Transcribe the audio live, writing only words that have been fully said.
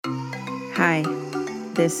Hi,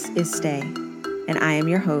 this is Stay, and I am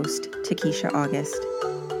your host, Takesha August.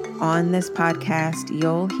 On this podcast,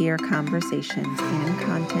 you'll hear conversations and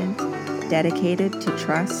content dedicated to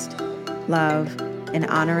trust, love, and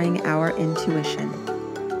honoring our intuition,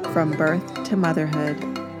 from birth to motherhood,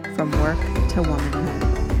 from work to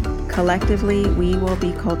womanhood. Collectively, we will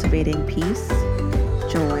be cultivating peace,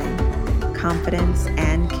 joy, confidence,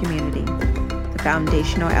 and community, the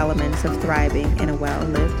foundational elements of thriving in a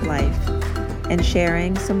well-lived life, and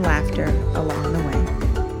sharing some laughter along the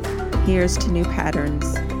way. Here's to new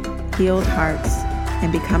patterns, healed hearts, and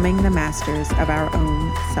becoming the masters of our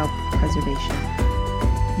own self-preservation.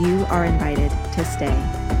 You are invited to stay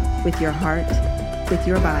with your heart, with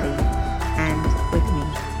your body, and with me.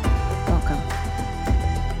 Welcome.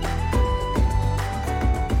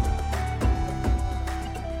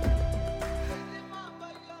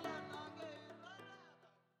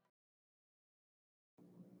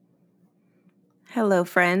 Hello,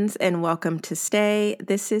 friends, and welcome to Stay.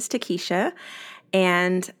 This is Takesha,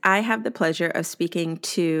 and I have the pleasure of speaking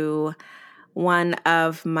to one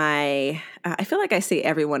of my, I feel like I say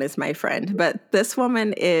everyone is my friend, but this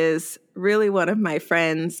woman is really one of my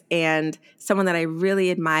friends and someone that I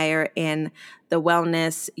really admire in the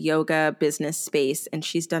wellness yoga business space. And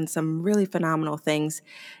she's done some really phenomenal things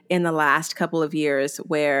in the last couple of years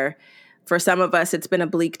where for some of us, it's been a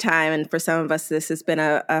bleak time. And for some of us, this has been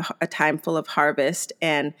a time full of harvest.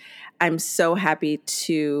 And I'm so happy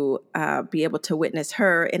to be able to witness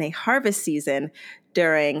her in a harvest season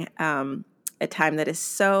during a time that is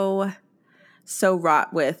so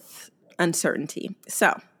wrought with uncertainty.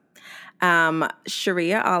 So,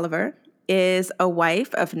 Sharia Oliver is a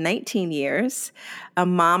wife of 19 years, a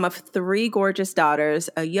mom of 3 gorgeous daughters,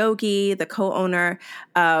 a yogi, the co-owner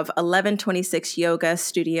of 1126 Yoga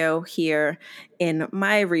Studio here in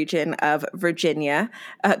my region of Virginia,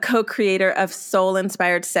 a co-creator of Soul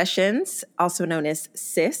Inspired Sessions, also known as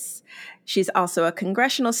SIS. She's also a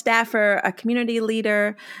congressional staffer, a community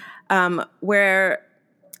leader, where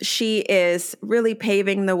she is really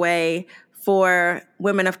paving the way for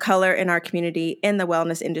women of color in our community in the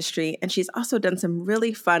wellness industry. And she's also done some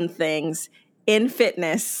really fun things in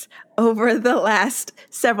fitness over the last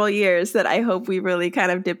several years that I hope we really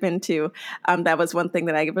kind of dip into. That was one thing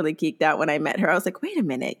that I really geeked out when I met her. I was like, wait a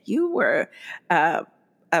minute, you were not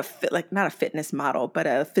a fitness model, but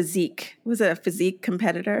a physique. Was it a physique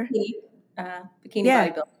competitor? Bikini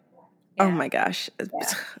bodybuilder. Yeah. Oh my gosh.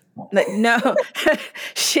 Yeah. No,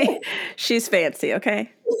 she's fancy.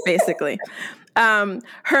 Okay. Basically.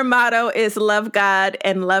 Her motto is love God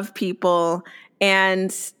and love people.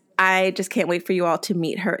 And I just can't wait for you all to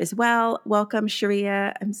meet her as well. Welcome,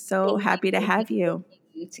 Sharia. I'm so happy to have you. Thank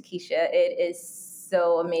you, Takesha. It is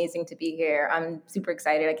so amazing to be here. I'm super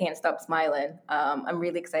excited. I can't stop smiling. I'm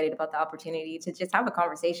really excited about the opportunity to just have a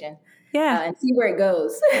conversation. Yeah. And see where it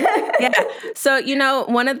goes. Yeah. So,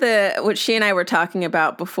 one of what she and I were talking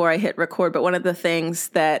about before I hit record, but one of the things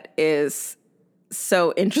that is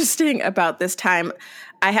so interesting about this time,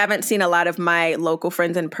 I haven't seen a lot of my local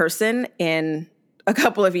friends in person in a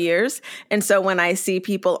couple of years. And so when I see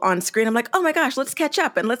people on screen, I'm like, oh my gosh, let's catch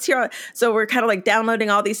up and let's hear. So we're kind of like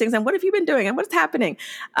downloading all these things. And what have you been doing? And what's happening?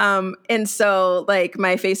 And so like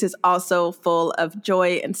my face is also full of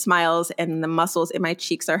joy and smiles, and the muscles in my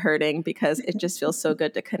cheeks are hurting because it just feels so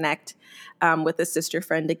good to connect with a sister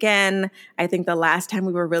friend again. I think the last time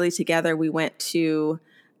we were really together, we went to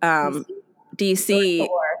DC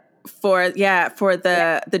for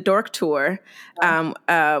the Dork tour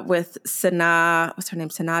with Sanaa, what's her name?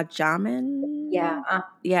 Sanaa Jamin?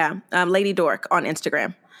 Yeah. Lady Dork on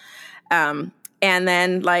Instagram. And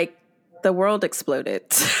then like the world exploded.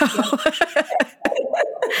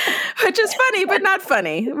 Which is funny, but not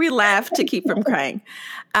funny. We laugh to keep from crying.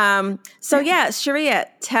 Sharia,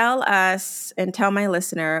 tell us and tell my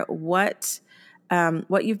listener what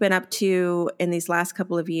you've been up to in these last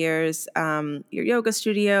couple of years, your yoga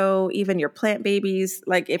studio, even your plant babies.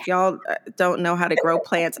 Like if y'all don't know how to grow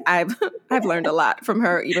plants, I've learned a lot from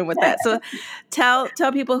her, even with that. So tell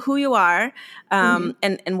people who you are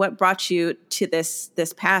and what brought you to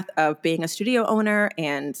this path of being a studio owner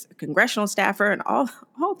and a congressional staffer and all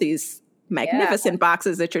these magnificent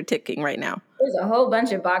boxes that you're ticking right now. There's a whole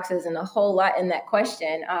bunch of boxes and a whole lot in that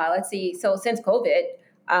question. Let's see. So since COVID,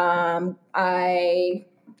 I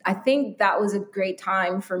think that was a great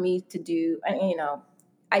time for me to do,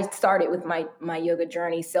 I started with my yoga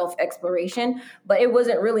journey, self-exploration, but it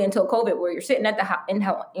wasn't really until COVID where you're sitting at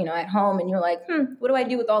at home and you're like, what do I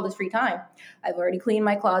do with all this free time? I've already cleaned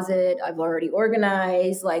my closet. I've already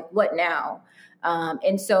organized, like what now?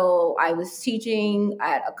 And so I was teaching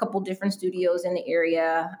at a couple different studios in the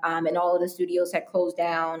area, and all of the studios had closed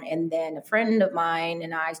down. And then a friend of mine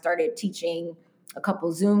and I started teaching a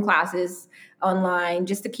couple Zoom classes online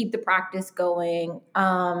just to keep the practice going.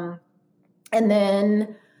 And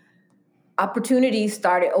then opportunities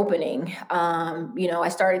started opening. I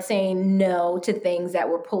started saying no to things that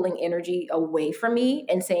were pulling energy away from me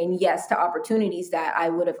and saying yes to opportunities that I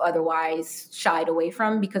would have otherwise shied away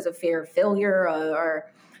from because of fear of failure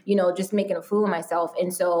or just making a fool of myself.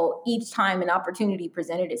 And so each time an opportunity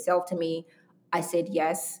presented itself to me, I said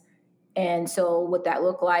yes. And so what that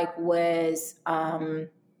looked like was,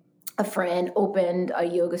 a friend opened a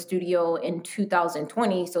yoga studio in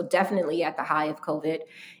 2020, so definitely at the high of COVID.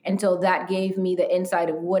 And so that gave me the insight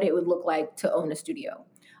of what it would look like to own a studio.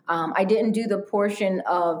 I didn't do the portion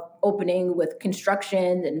of opening with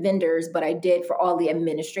construction and vendors, but I did for all the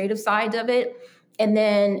administrative sides of it. And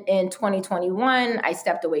then in 2021, I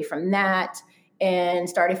stepped away from that and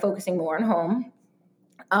started focusing more on home.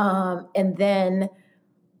 And then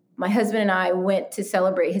my husband and I went to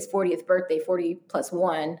celebrate his 40th birthday,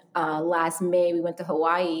 40+1, last May. We went to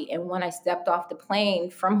Hawaii. And when I stepped off the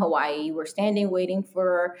plane from Hawaii, we're standing waiting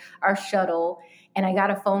for our shuttle. And I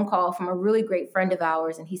got a phone call from a really great friend of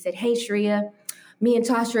ours. And he said, "Hey, Shreya, me and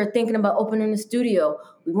Tasha are thinking about opening a studio.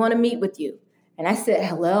 We want to meet with you." And I said,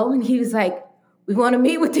 "Hello?" And he was like, "We want to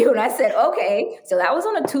meet with you." And I said, "Okay." So that was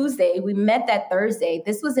on a Tuesday. We met that Thursday.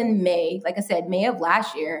 This was in May, like I said, May of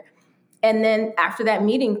last year. And then after that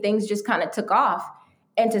meeting, things just kind of took off.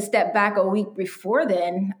 And to step back a week before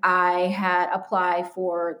then, I had applied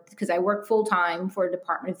because I work full time for the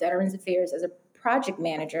Department of Veterans Affairs as a project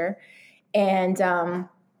manager. And I'm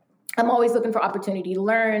always looking for opportunity to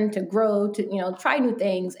learn, to grow, to, try new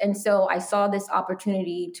things. And so I saw this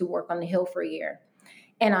opportunity to work on the Hill for a year.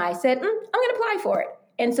 And I said, I'm going to apply for it.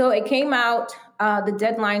 And so it came out, the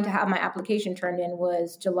deadline to have my application turned in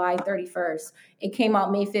was July 31st. It came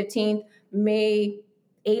out May 15th. May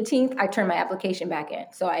 18th, I turned my application back in.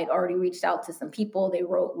 So I had already reached out to some people. They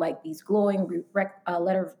wrote like these glowing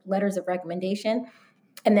letters of recommendation.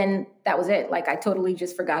 And then that was it. Like I totally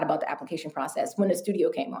just forgot about the application process when the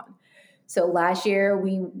studio came on. So last year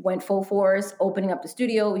we went full force opening up the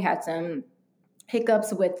studio. We had some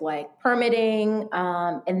hiccups with like permitting.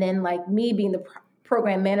 And then like me being the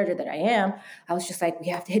program manager that I am, I was just like, we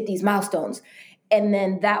have to hit these milestones. And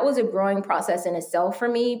then that was a growing process in itself for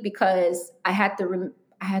me because I had to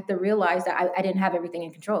realize that I didn't have everything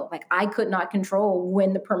in control. Like I could not control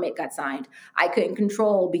when the permit got signed. I couldn't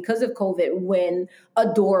control because of COVID when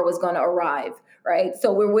a door was going to arrive, right?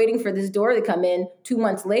 So we're waiting for this door to come in. 2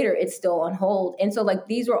 months later, it's still on hold. And so like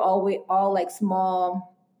these were all like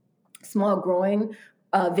small growing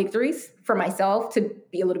victories for myself to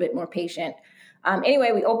be a little bit more patient. Anyway,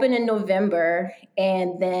 we opened in November,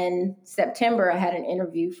 and then September, I had an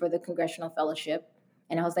interview for the Congressional Fellowship,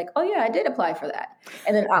 and I was like, "Oh yeah, I did apply for that."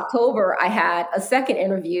 And then October, I had a second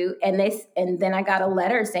interview, and then I got a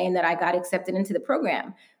letter saying that I got accepted into the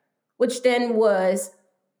program, which then was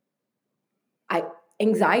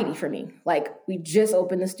anxiety for me. Like, we just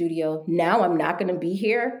opened the studio. Now I'm not going to be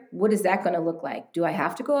here. What is that going to look like? Do I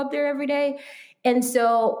have to go up there every day? And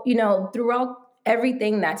so, throughout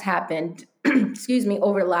everything that's happened, excuse me,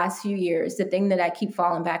 over the last few years, the thing that I keep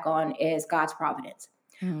falling back on is God's providence.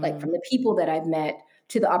 Like from the people that I've met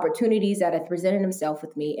to the opportunities that have presented themselves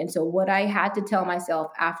with me. And so what I had to tell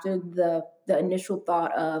myself after the initial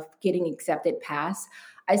thought of getting accepted passed,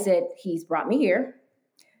 I said, He's brought me here.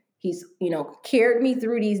 He's, carried me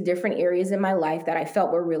through these different areas in my life that I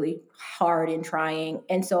felt were really hard and trying.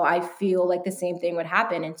 And so I feel like the same thing would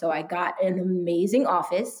happen. And so I got an amazing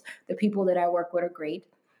office. The people that I work with are great.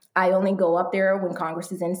 I only go up there when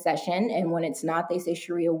Congress is in session. And when it's not, they say,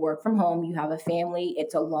 Shreya, work from home. You have a family.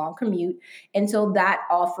 It's a long commute. And so that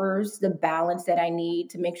offers the balance that I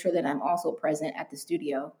need to make sure that I'm also present at the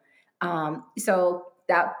studio. So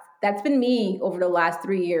that's been me over the last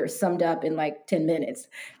 3 years, summed up in like 10 minutes.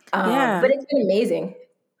 But it's been amazing.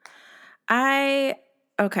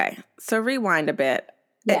 Okay. So rewind a bit.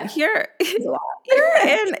 Yeah. You're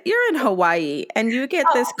in Hawaii and you get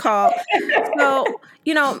this call. So,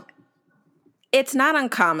 it's not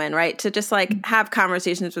uncommon, right? To just like have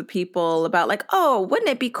conversations with people about like, oh, wouldn't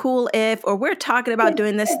it be cool if, or we're talking about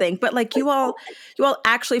doing this thing, but like you all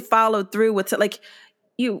actually followed through with it. Like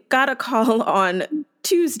you got a call on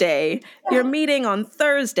Tuesday, you're meeting on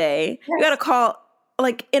Thursday, you got a call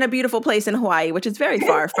like in a beautiful place in Hawaii, which is very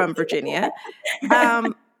far from Virginia.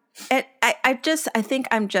 And I think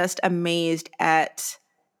I'm just amazed at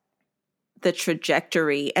the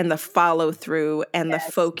trajectory and the follow through and the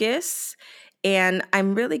focus. And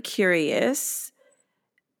I'm really curious,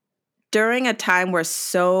 during a time where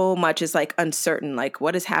so much is like uncertain, like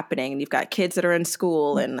what is happening, and you've got kids that are in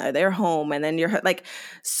school and they're home, and then you're like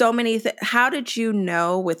so many how did you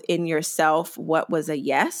know within yourself what was a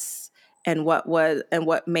yes and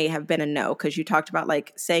what may have been a no? Because you talked about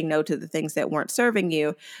like saying no to the things that weren't serving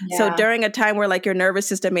you. So Yeah. during a time where like your nervous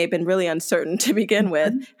system may have been really uncertain to begin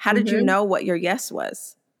with, how did you Mm-hmm. know what your yes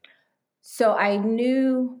was? So I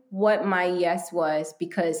knew what my yes was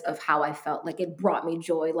because of how I felt. Like it brought me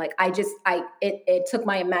joy. Like it took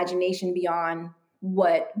my imagination beyond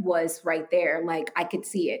what was right there. Like I could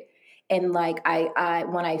see it. And like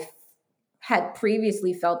when I had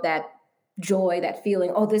previously felt that joy, that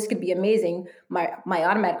feeling, oh, this could be amazing, my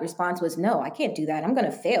automatic response was, no, I can't do that. I'm going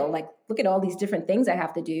to fail. Like, look at all these different things I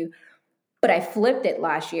have to do. But I flipped it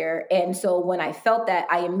last year. And so when I felt that,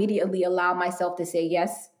 I immediately allowed myself to say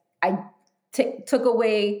yes. I took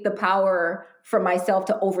away the power from myself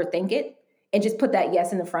to overthink it and just put that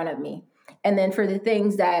yes in the front of me. And then for the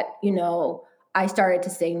things that, I started to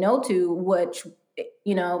say no to, which,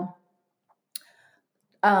 you know,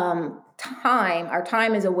 our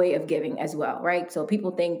time is a way of giving as well, right? So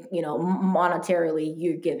people think, monetarily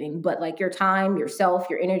you're giving, but like your time, yourself,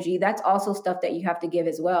 your energy, that's also stuff that you have to give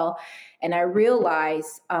as well. And I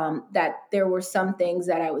realized that there were some things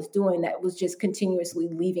that I was doing that was just continuously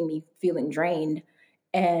leaving me feeling drained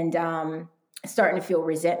and starting to feel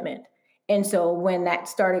resentment. And so when that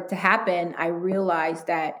started to happen, I realized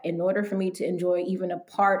that in order for me to enjoy even a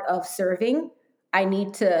part of serving, I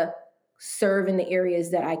need to serve in the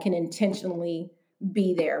areas that I can intentionally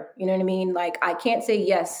be there. You know what I mean? Like I can't say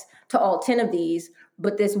yes to all 10 of these,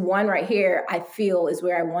 but this one right here, I feel is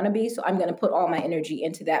where I want to be. So I'm going to put all my energy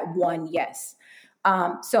into that one yes.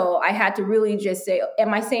 So I had to really just say,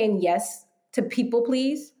 am I saying yes to people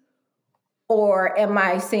please? Or am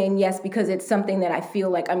I saying yes because it's something that I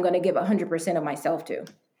feel like I'm going to give 100% of myself to?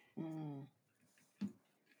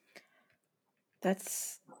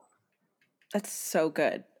 That's so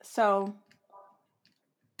good. So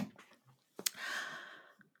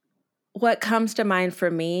what comes to mind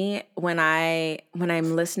for me when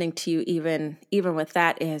I'm listening to you even with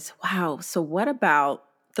that is, wow, so what about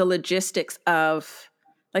the logistics of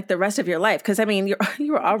like the rest of your life? Because I mean,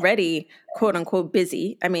 you're already quote unquote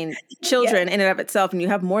busy. I mean, children in and of itself, and you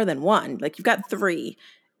have more than one. Like you've got 3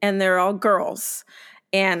 and they're all girls.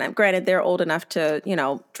 And granted, they're old enough to,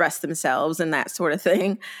 dress themselves and that sort of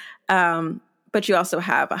thing. But you also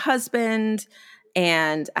have a husband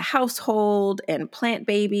and a household and plant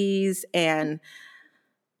babies. And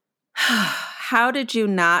how did you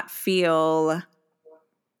not feel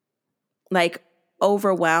like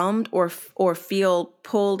overwhelmed or feel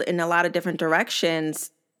pulled in a lot of different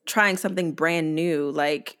directions trying something brand new?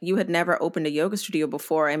 Like you had never opened a yoga studio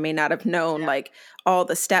before and may not have known like all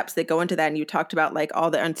the steps that go into that. And you talked about like all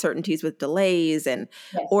the uncertainties with delays and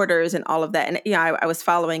orders and all of that. And I was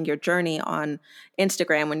following your journey on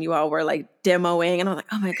Instagram when you all were like demoing, and I was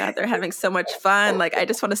like, oh my God, they're having so much fun. Like I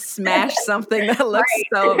just want to smash something that looks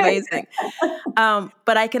so amazing.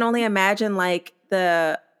 But I can only imagine like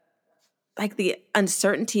the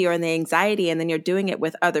uncertainty or the anxiety, and then you're doing it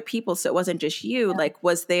with other people. So it wasn't just you. Yeah. Like,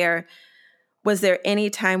 was there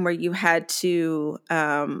any time where you had to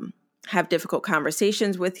have difficult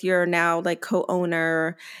conversations with your now like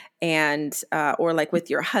co-owner and or like with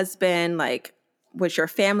your husband? Like, was your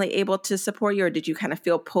family able to support you, or did you kind of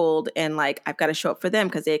feel pulled and like, I've got to show up for them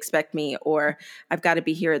because they expect me, or I've got to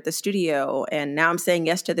be here at the studio and now I'm saying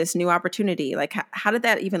yes to this new opportunity? Like, how did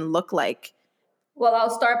that even look like? Well, I'll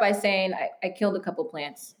start by saying I killed a couple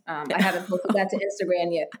plants. I haven't posted that to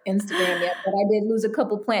Instagram yet, but I did lose a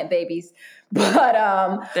couple plant babies.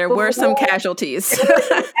 But there were some casualties.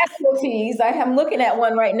 I'm looking at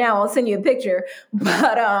one right now. I'll send you a picture.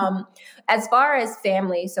 But as far as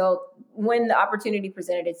family, so when the opportunity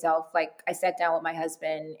presented itself, like I sat down with my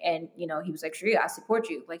husband and, he was like, Sharia, I support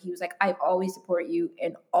you. Like, he was like, I always support you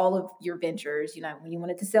in all of your ventures. When you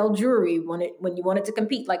wanted to sell jewelry, when you wanted to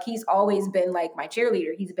compete, like he's always been like my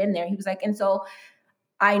cheerleader. He's been there. He was like, and so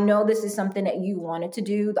I know this is something that you wanted to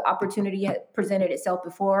do. The opportunity had presented itself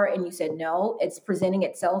before and you said no. It's presenting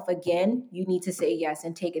itself again. You need to say yes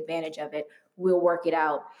and take advantage of it. We'll work it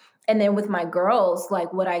out. And then with my girls,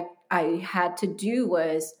 like what I had to do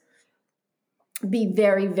was be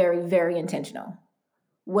very, very, very intentional.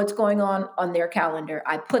 What's going on their calendar?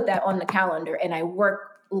 I put that on the calendar and I work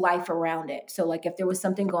life around it. So like if there was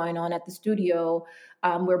something going on at the studio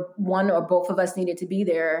where one or both of us needed to be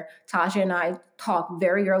there, Tasha and I talked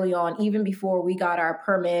very early on, even before we got our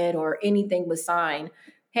permit or anything was signed.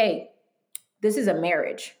 Hey, this is a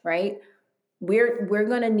marriage, right? We're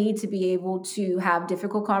going to need to be able to have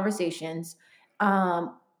difficult conversations.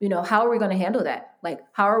 how are we going to handle that? Like,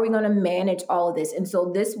 how are we going to manage all of this? And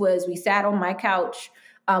so we sat on my couch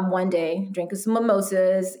one day, drinking some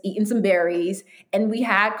mimosas, eating some berries, and we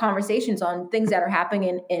had conversations on things that are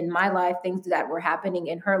happening in my life, things that were happening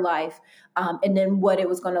in her life, and then what it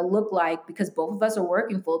was going to look like, because both of us are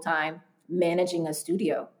working full time, managing a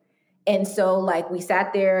studio. And so like we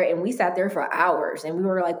sat there for hours, and we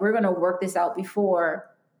were like, we're going to work this out before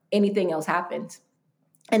anything else happens.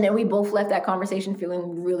 And then we both left that conversation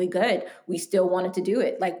feeling really good. We still wanted to do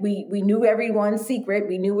it. Like we knew everyone's secret.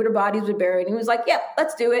 We knew where the bodies were buried. And he was like, yep,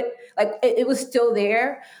 let's do it. Like it was still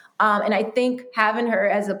there. And I think having her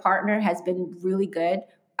as a partner has been really good.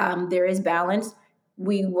 There is balance.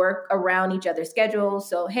 We work around each other's schedules.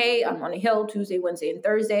 So, hey, I'm on a hill Tuesday, Wednesday, and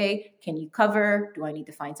Thursday. Can you cover? Do I need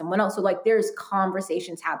to find someone else? So like there's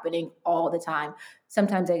conversations happening all the time.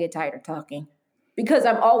 Sometimes I get tired of talking because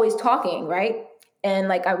I'm always talking, right? And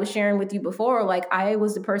like I was sharing with you before, like I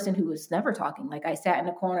was the person who was never talking. Like I sat in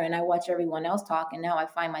the corner and I watched everyone else talk. And now I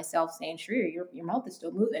find myself saying, Shreya, your mouth is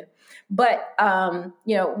still moving. But,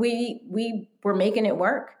 we were making it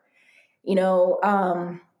work.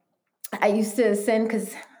 I used to send,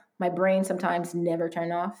 because my brain sometimes never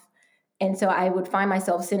turned off. And so I would find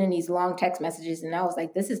myself sending these long text messages. And I was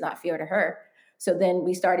like, this is not fair to her. So then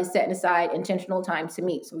we started setting aside intentional time to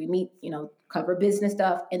meet. So we meet, cover business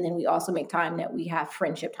stuff. And then we also make time that we have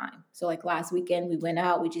friendship time. So like last weekend, we went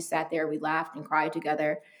out, we just sat there, we laughed and cried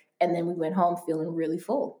together. And then we went home feeling really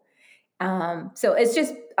full. So it's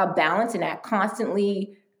just a balance in that,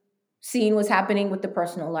 constantly seeing what's happening with the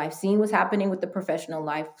personal life, seeing what's happening with the professional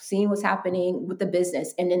life, seeing what's happening with the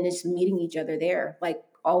business, and then just meeting each other there, like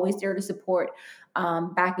always there to support.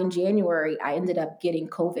 Back in January, I ended up getting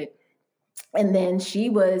COVID. And then she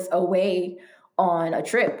was away on a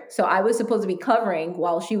trip. So I was supposed to be covering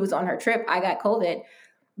while she was on her trip. I got COVID.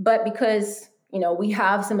 But because, we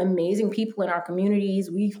have some amazing people in our communities,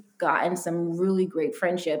 we've gotten some really great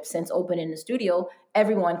friendships since opening the studio,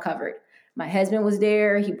 everyone covered. My husband was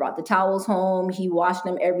there. He brought the towels home. He washed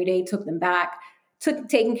them every day, took them back,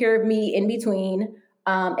 taking care of me in between.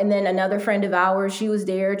 And then another friend of ours, she was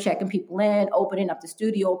there checking people in, opening up the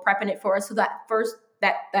studio, prepping it for us. So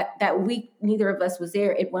that week, neither of us was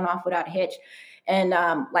there. It went off without a hitch. And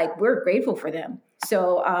we're grateful for them.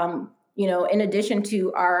 So, in addition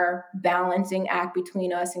to our balancing act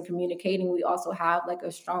between us and communicating, we also have like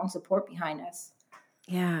a strong support behind us.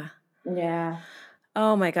 Yeah. Yeah.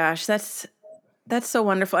 Oh my gosh. That's so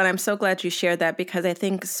wonderful. And I'm so glad you shared that, because I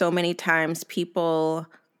think so many times people,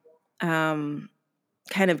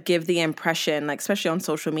 kind of give the impression, like especially on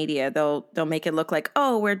social media, they'll make it look like,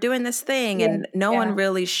 oh, we're doing this thing, and no one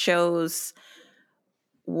really shows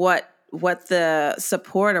what the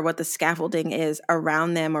support or what the scaffolding is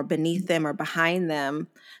around them or beneath them or behind them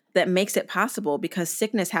that makes it possible, because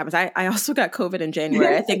sickness happens. I also got COVID in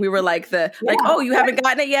January. I think we were like oh, you haven't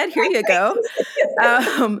gotten it yet? Here you go.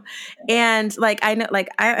 And like, I know, like,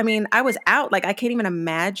 I mean, I was out, like, I can't even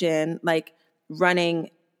imagine like running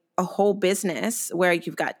a whole business where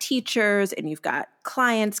you've got teachers and you've got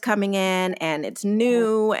clients coming in and it's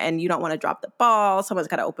new and you don't want to drop the ball. Someone's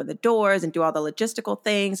got to open the doors and do all the logistical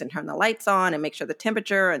things and turn the lights on and make sure the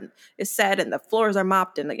temperature is set and the floors are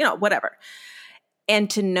mopped and, whatever. And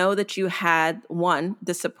to know that you had, one,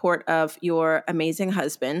 the support of your amazing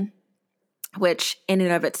husband, which in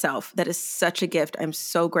and of itself, that is such a gift. I'm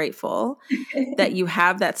so grateful that you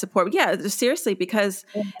have that support. Yeah, seriously, because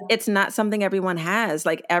it's not something everyone has.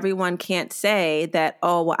 Like, everyone can't say that,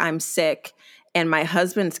 oh, well, I'm sick and my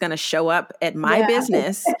husband's going to show up at my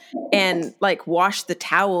business and like wash the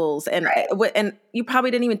towels. And you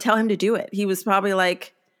probably didn't even tell him to do it. He was probably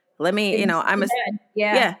like, let me, I'm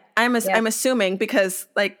assuming, because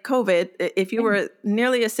like COVID, if you were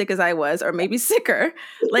nearly as sick as I was, or maybe sicker,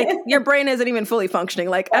 like your brain isn't even fully functioning.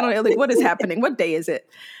 Like, I don't know, like what is happening? What day is it?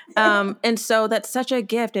 And so that's such a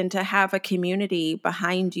gift. And to have a community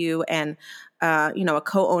behind you and, a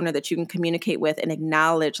co-owner that you can communicate with and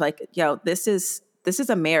acknowledge, like, this is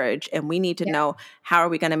a marriage and we need to know, how are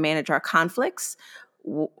we going to manage our conflicts?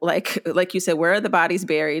 Like you said, where are the bodies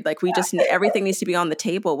buried? Like, we just, everything needs to be on the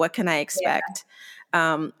table. What can I expect?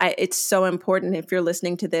 It's so important, if you're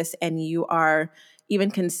listening to this and you are even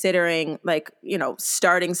considering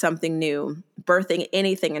starting something new, birthing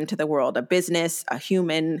anything into the world, a business, a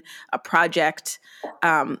human, a project.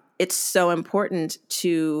 It's so important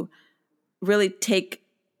to really take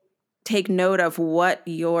note of what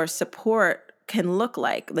your support can look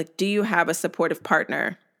like. Like, do you have a supportive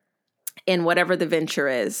partner in whatever the venture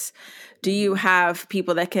is? Do you have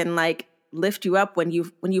people that can lift you up when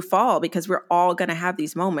you fall, because we're all going to have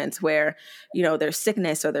these moments where, there's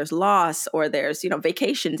sickness or there's loss or there's,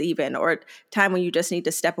 vacations even, or time when you just need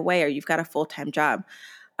to step away or you've got a full-time job.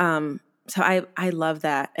 So I love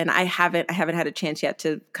that. And I haven't had a chance yet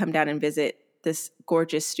to come down and visit this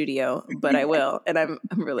gorgeous studio, but I will. And I'm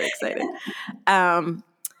really excited.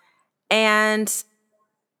 And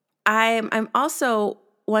I'm also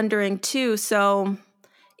wondering too, so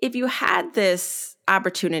if you had this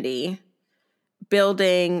opportunity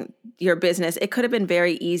building your business, it could have been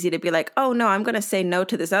very easy to be like, oh no, I'm going to say no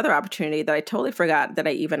to this other opportunity that I totally forgot that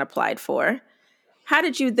I even applied for. How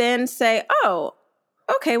did you then say, oh,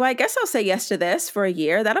 okay, well, I guess I'll say yes to this for a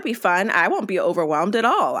year. That'll be fun. I won't be overwhelmed at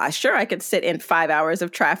all. I could sit in 5 hours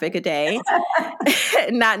of traffic a day,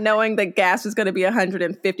 not knowing that gas was going to be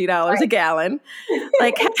 $150 a gallon.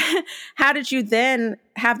 Like, how did you then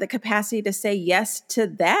have the capacity to say yes to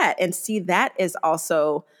that and see that as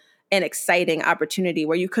also an exciting opportunity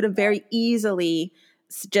where you could have very easily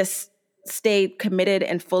just stayed committed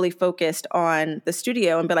and fully focused on the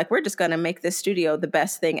studio and be like, we're just going to make this studio the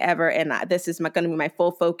best thing ever. And this is going to be my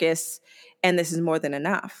full focus. And this is more than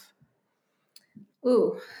enough.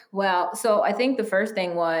 Ooh, well, so I think the first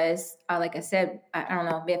thing was, like I said, I don't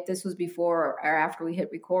know if this was before or after we hit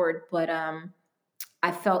record, but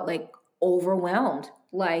I felt like overwhelmed.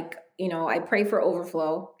 Like, I pray for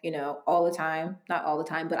overflow, all the time, not all the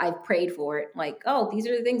time, but I've prayed for it. Like, oh, these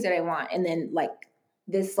are the things that I want. And then like,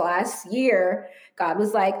 this last year, God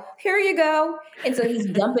was like, here you go. And so he's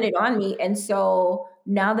dumping it on me. And so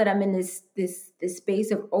now that I'm in this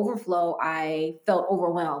space of overflow, I felt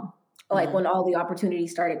overwhelmed. Like when all the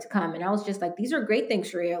opportunities started to come, and I was just like, these are great things,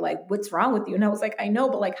 Sharia. Like, what's wrong with you? And I was like, I know,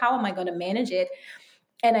 but like, how am I going to manage it?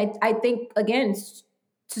 And I think, again,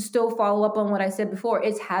 to still follow up on what I said before,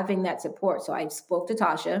 it's having that support. So I spoke to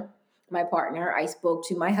Tasha, my partner. I spoke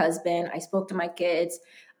to my husband. I spoke to my kids.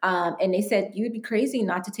 And they said, you'd be crazy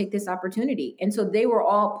not to take this opportunity. And so they were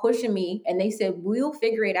all pushing me and they said, we'll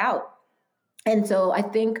figure it out. And so I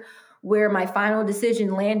think where my final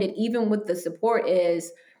decision landed, even with the support,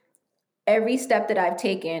 is every step that I've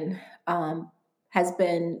taken has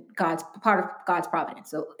been part of God's providence.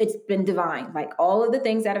 So it's been divine. Like all of the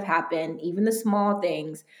things that have happened, even the small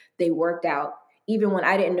things, they worked out, even when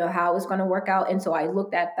I didn't know how it was going to work out. And so I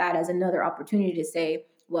looked at that as another opportunity to say,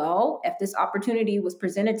 well, if this opportunity was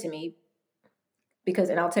presented to me,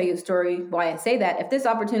 and I'll tell you a story why I say that. If this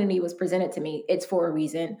opportunity was presented to me, it's for a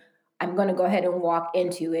reason. I'm going to go ahead and walk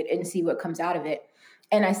into it and see what comes out of it.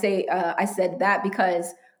 And I said that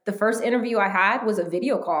because the first interview I had was a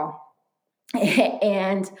video call.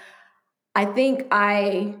 And I think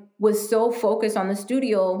I was so focused on the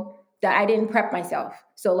studio that I didn't prep myself.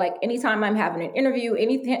 So like anytime I'm having an interview,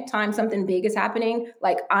 anytime something big is happening,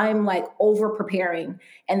 like I'm like over preparing,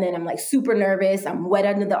 and then I'm like super nervous. I'm wet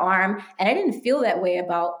under the arm. And I didn't feel that way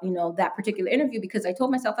about, that particular interview, because I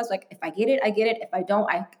told myself, I was like, if I get it, I get it. If I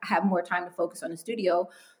don't, I have more time to focus on the studio.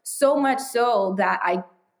 So much so that I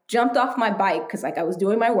jumped off my bike because like I was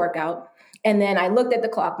doing my workout. And then I looked at the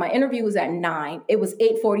clock. My interview was at 9. It was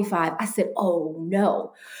 8:45. I said, oh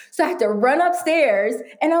no. So I had to run upstairs,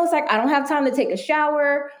 and I was like, I don't have time to take a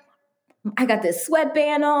shower. I got this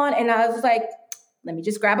sweatband on, and I was like, let me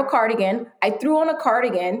just grab a cardigan. I threw on a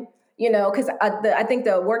cardigan, because I think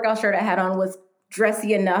the workout shirt I had on was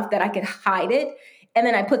dressy enough that I could hide it. And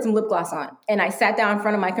then I put some lip gloss on, and I sat down in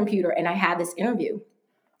front of my computer, and I had this interview.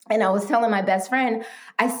 And I was telling my best friend,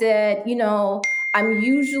 I said, I'm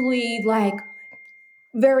usually like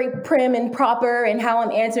very prim and proper in how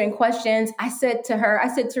I'm answering questions. I said to her,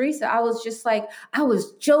 Teresa, I was just like, I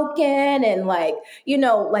was joking and like,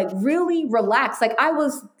 like really relaxed. Like I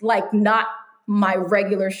was like not my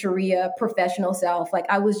regular Sharia professional self. Like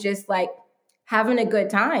I was just like having a good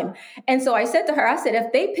time. And so I said to her,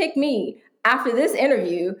 if they pick me after this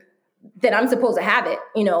interview, then I'm supposed to have it,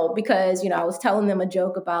 because, I was telling them a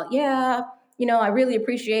joke about, I really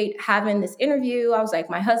appreciate having this interview. I was like,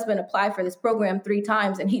 my husband applied for this program 3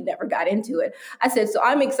 times and he never got into it. I said, so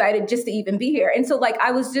I'm excited just to even be here. And so like,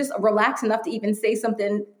 I was just relaxed enough to even say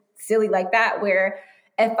something silly like that, where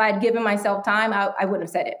if I'd given myself time, I wouldn't have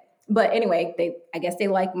said it. But anyway, I guess they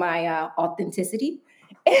like my authenticity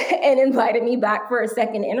and invited me back for a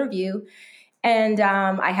second interview. And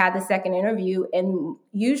I had the second interview, and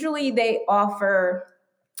usually they offer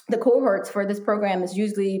the cohorts for this program is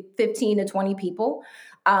usually 15 to 20 people.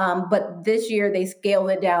 But this year they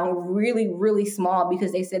scaled it down really, really small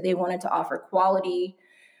because they said they wanted to offer quality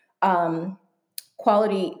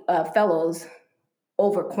fellows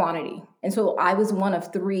over quantity. And so I was one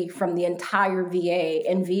of 3 from the entire VA,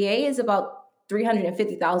 and VA is about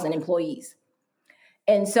 350,000 employees.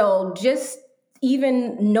 And so just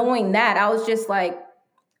even knowing that, I was just like,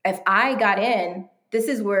 if I got in, this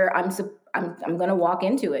is where I'm going to walk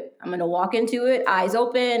into it. I'm going to walk into it, eyes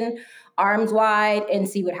open, arms wide, and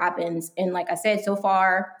see what happens. And like I said, so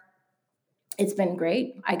far, it's been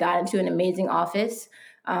great. I got into an amazing office,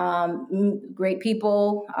 great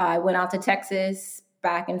people. I went out to Texas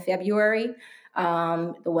back in February.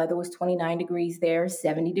 The weather was 29 degrees there,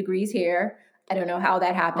 70 degrees here. I don't know how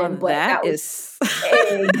that happened, Well, but that was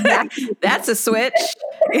is exactly. that's a switch.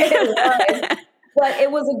 It was. But it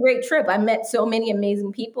was a great trip. I met so many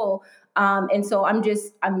amazing people, and so I'm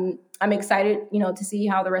excited, to see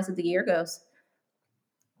how the rest of the year goes.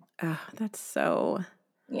 Oh, that's so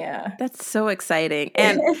exciting.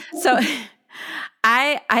 And so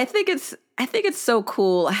I think it's so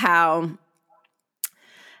cool how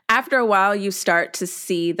after a while you start to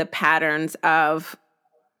see the patterns of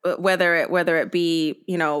whether it be,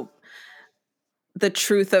 the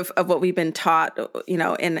truth of what we've been taught, in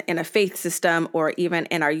a faith system or even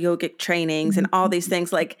in our yogic trainings and all these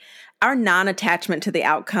things, like our non-attachment to the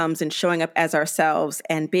outcomes and showing up as ourselves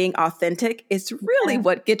and being authentic is really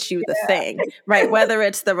what gets you the thing, right? Whether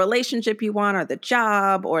it's the relationship you want or the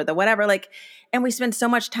job or the whatever, like, and we spend so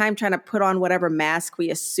much time trying to put on whatever mask we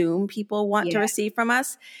assume people want to receive from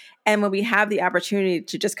us. And when we have the opportunity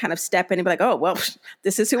to just kind of step in and be like, oh, well,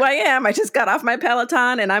 this is who I am. I just got off my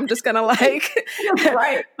Peloton and I'm just going to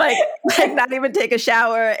Right. like not even take a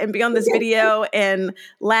shower and be on this video and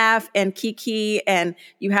laugh and kiki. And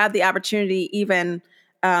you have the opportunity even,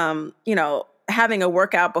 having a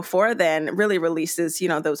workout before then really releases,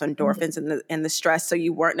 those endorphins and the stress. So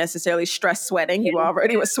you weren't necessarily stress sweating. You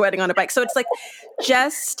already was sweating on a bike. So it's like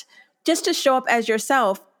just to show up as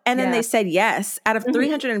yourself. And then they said yes out of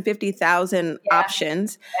 350,000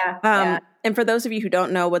 options. And for those of you who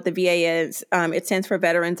don't know what the VA is, it stands for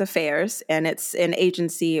Veterans Affairs, and it's an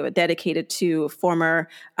agency dedicated to former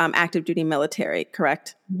active duty military,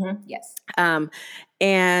 correct? Mm-hmm. Yes.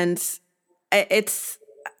 And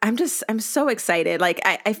I'm so excited. Like,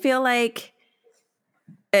 I feel like,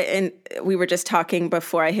 and we were just talking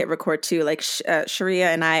before I hit record too, like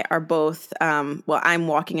Sharia and I are both, I'm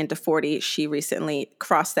walking into 40. She recently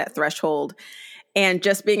crossed that threshold, and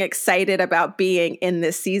just being excited about being in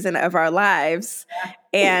this season of our lives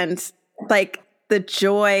and like the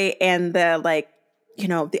joy and the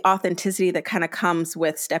the authenticity that kind of comes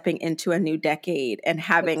with stepping into a new decade and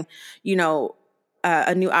having,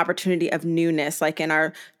 a new opportunity of newness. Like in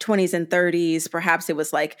our 20s and 30s, perhaps it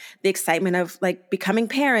was like the excitement of like becoming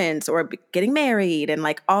parents or getting married and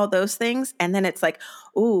like all those things. And then it's like,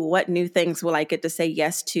 ooh, what new things will I get to say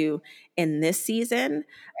yes to in this season?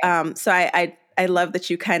 So I love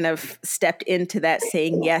that you kind of stepped into that,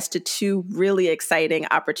 saying yes to two really exciting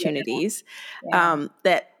opportunities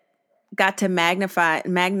that got to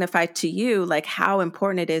magnify to you like how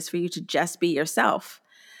important it is for you to just be yourself.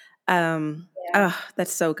 Oh,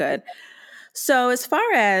 that's so good. So as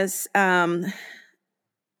far as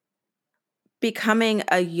becoming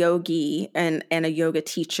a yogi and a yoga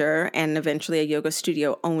teacher and eventually a yoga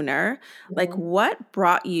studio owner, like what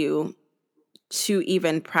brought you to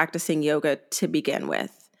even practicing yoga to begin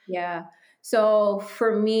with? Yeah. So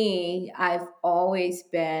for me, I've always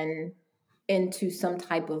been into some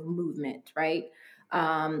type of movement, right?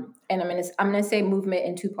 And I'm gonna say movement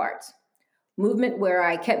in two parts. Movement where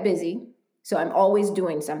I kept busy, so I'm always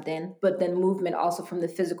doing something, but then movement also from the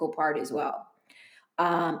physical part as well.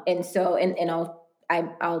 And so, and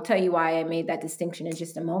I'll tell you why I made that distinction in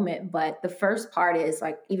just a moment. But the first part is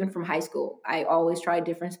like, even from high school, I always tried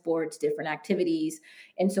different sports, different activities.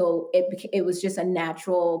 And so it was just a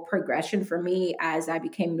natural progression for me as I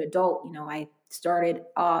became an adult. I started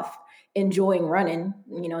off enjoying running,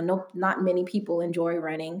 not many people enjoy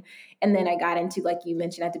running. And then I got into, like you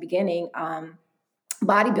mentioned at the beginning,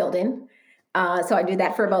 bodybuilding. So I did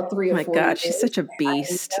that for about 3 or 4 years. Oh my God, she's such a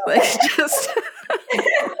beast. Like just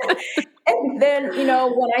And then,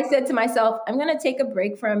 when I said to myself, I'm going to take a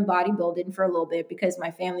break from bodybuilding for a little bit because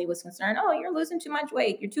my family was concerned, oh, you're losing too much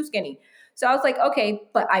weight, you're too skinny. So I was like, okay,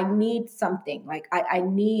 but I need something. Like I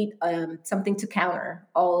need something to counter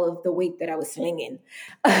all of the weight that I was slinging.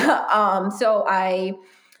 So I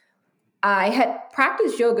had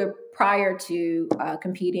practiced yoga prior to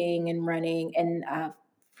competing and running. And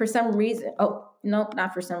for some reason,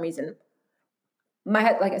 not for some reason.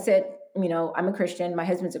 Like I said, I'm a Christian. My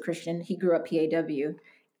husband's a Christian. He grew up PAW.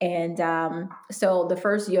 And so the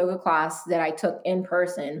first yoga class that I took in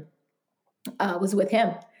person was with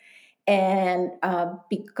him. And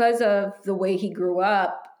because of the way he grew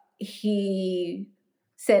up, he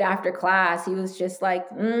said after class, he was just like,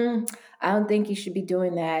 I don't think you should be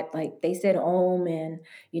doing that. Like they said Om, and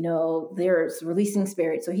there's releasing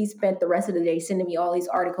spirit. So he spent the rest of the day sending me all these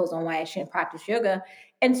articles on why I shouldn't practice yoga.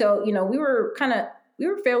 And so, we were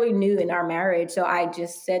fairly new in our marriage. So I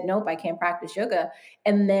just said, nope, I can't practice yoga.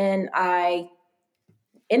 And then I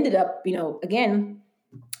ended up, again,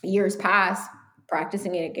 years passed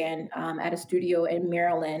practicing it again at a studio in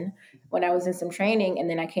Maryland when I was in some training. And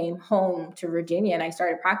then I came home to Virginia and I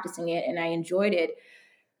started practicing it, and I enjoyed it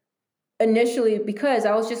initially because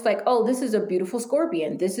I was just like, oh, this is a beautiful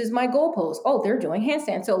scorpion. This is my goal pose. Oh, they're doing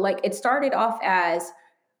handstands. So like it started off as,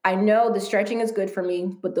 I know the stretching is good for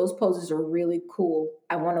me, but those poses are really cool.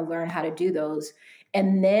 I want to learn how to do those.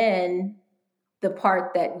 And then the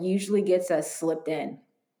part that usually gets us slipped in,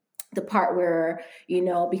 the part where,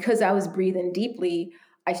 because I was breathing deeply,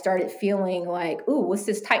 I started feeling like, ooh, what's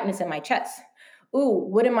this tightness in my chest? Ooh,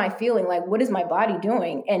 what am I feeling? Like, what is my body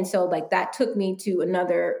doing? And so like that took me to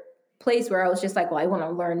another place where I was just like, well, I want to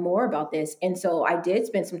learn more about this. And so I did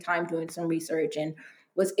spend some time doing some research and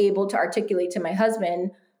was able to articulate to my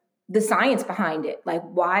husband the science behind it. Like,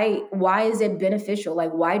 why is it beneficial?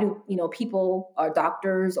 Like, why do, people or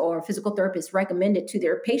doctors or physical therapists recommend it to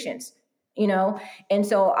their patients? And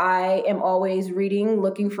so I am always reading,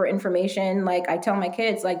 looking for information. Like I tell my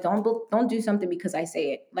kids, like, don't do something because I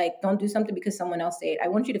say it. Like, don't do something because someone else say it. I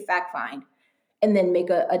want you to fact find and then make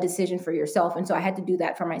a decision for yourself. And so I had to do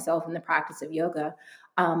that for myself in the practice of yoga.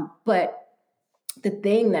 But the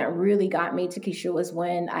thing that really got me, Takesha, was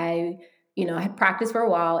when I had practiced for a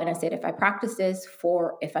while, and I said, if I practice this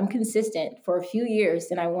if I'm consistent for a few years,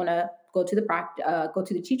 then I want to go to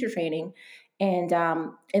the teacher training and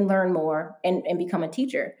learn more and become a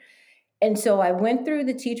teacher. And so I went through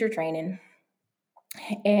the teacher training,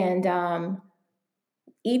 and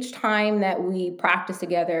each time that we practiced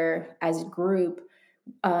together as a group,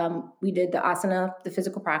 we did the asana, the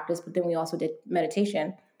physical practice, but then we also did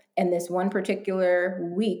meditation. And this one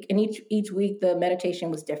particular week, and each week the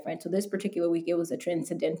meditation was different. So this particular week, it was a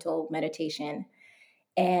transcendental meditation.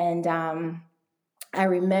 And I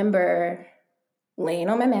remember laying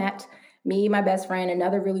on my mat, me, my best friend,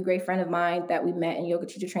 another really great friend of mine that we met in yoga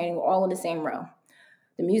teacher training, were all in the same row.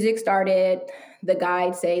 The music started, the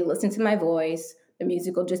guide say, listen to my voice. The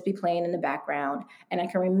music will just be playing in the background. And I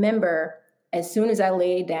can remember as soon as I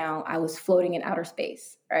laid down, I was floating in outer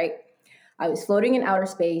space, right? I was floating in outer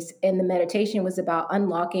space, and the meditation was about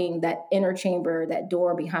unlocking that inner chamber, that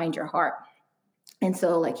door behind your heart. And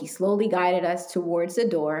so like he slowly guided us towards the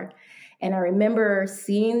door. And I remember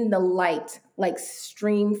seeing the light like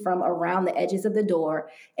stream from around the edges of the door.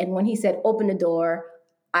 And when he said, open the door,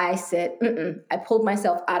 I said, I pulled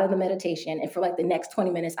myself out of the meditation. And for like the next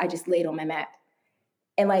 20 minutes, I just laid on my mat.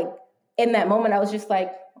 And like in that moment, I was just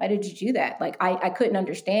like, why did you do that? Like I couldn't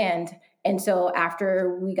understand. And so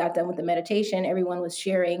after we got done with the meditation, everyone was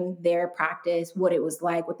sharing their practice, what it was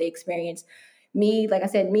like, what they experienced. Me, like I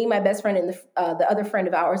said, me, my best friend, and the other friend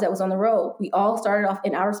of ours that was on the road, we all started off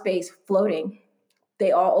in outer space floating.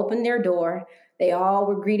 They all opened their door. They all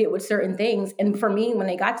were greeted with certain things. And for me, when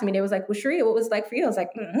they got to me, they was like, well, Sharia, what was it like for you? I was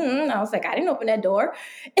like, I was like, I didn't open that door.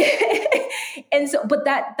 And so, but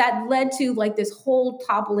that led to like this whole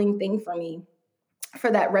toppling thing for me. For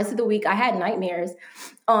that rest of the week, I had nightmares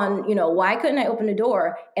on, why couldn't I open the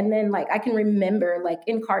door? And then like, I can remember like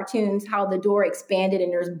in cartoons, how the door expanded and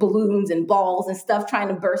there's balloons and balls and stuff trying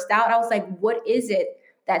to burst out. I was like, what is it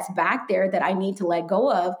that's back there that I need to let go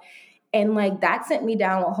of? And like, that sent me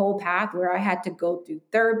down a whole path where I had to go through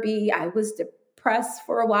therapy. I was depressed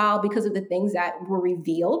for a while because of the things that were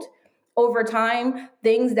revealed over time,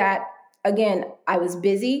 things that, again, I was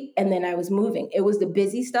busy and then I was moving. It was the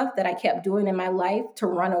busy stuff that I kept doing in my life to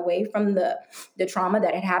run away from the trauma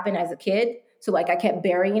that had happened as a kid. So like I kept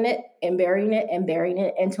burying it and burying it and burying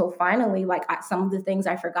it until finally like some of the things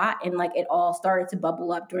I forgot, and like it all started to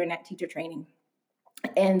bubble up during that teacher training.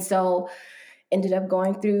 And so ended up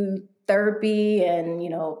going through therapy, and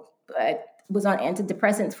I was on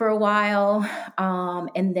antidepressants for a while.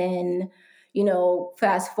 And then,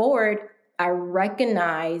 fast forward, I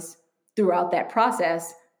recognize throughout that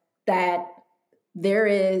process that there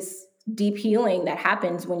is deep healing that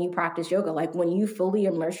happens when you practice yoga. Like when you fully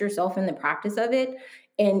immerse yourself in the practice of it,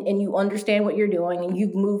 and you understand what you're doing, and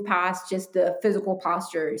you've moved past just the physical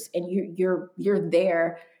postures, and you're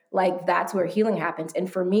there, like that's where healing happens.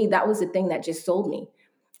 And for me, that was the thing that just sold me.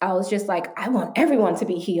 I was just like, I want everyone to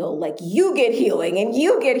be healed. Like you get healing and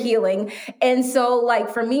you get healing. And so like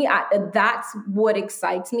for me, that's what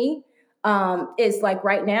excites me. Is like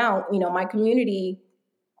right now, my community,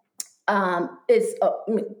 is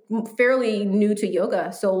fairly new to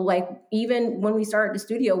yoga. So like even when we started the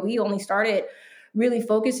studio, we only started really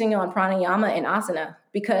focusing on pranayama and asana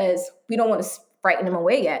because we don't want to frighten them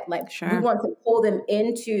away yet. Like we want to pull them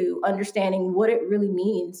into understanding what it really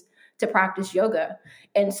means to practice yoga.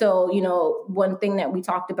 And so, you know, one thing that we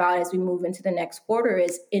talked about as we move into the next quarter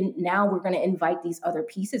is now we're going to invite these other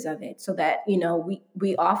pieces of it so that, you know,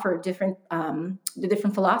 we offer different, the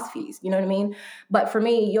different philosophies, you know what I mean? But for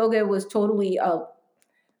me, yoga was totally,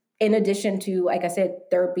 in addition to, like I said,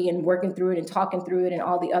 therapy and working through it and talking through it and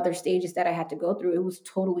all the other stages that I had to go through, it was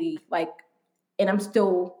totally like, and I'm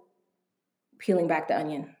still peeling back the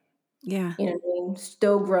onion. Yeah. You know what I mean?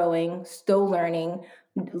 Still growing, still learning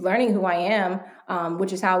who I am,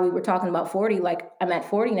 which is how we were talking about 40. Like I'm at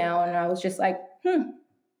 40 now and I was just like,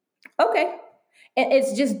 okay. And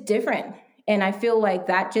it's just different. And I feel like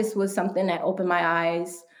that just was something that opened my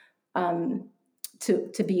eyes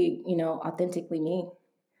to be, you know, authentically me.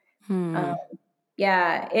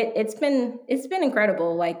 Yeah, it's been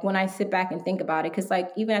incredible. Like when I sit back and think about it, because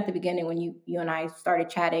like even at the beginning when you and I started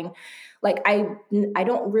chatting, like I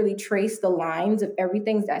don't really trace the lines of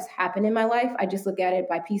everything that's happened in my life. I just look at it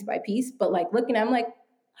by piece. But like looking, I'm like,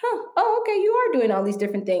 oh, okay, you are doing all these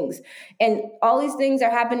different things, and all these things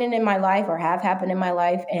are happening in my life or have happened in my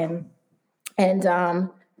life, and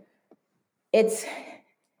it's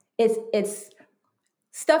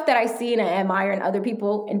stuff that I see and I admire in other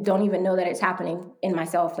people and don't even know that it's happening in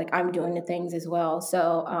myself. Like I'm doing the things as well.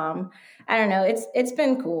 So I don't know. It's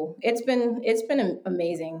been cool. It's been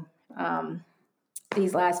amazing.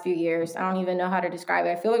 These last few years. I don't even know how to describe it.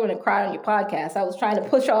 I feel like I'm going to cry on your podcast. I was trying to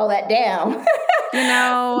push all that down. You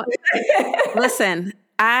know, listen,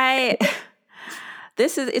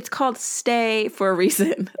 it's called stay for a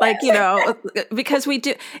reason. Like, you know, because we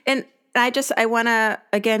do. And I want to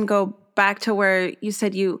again go back to where you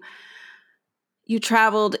said you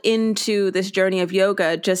traveled into this journey of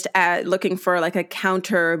yoga just looking for like a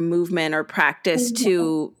counter movement or practice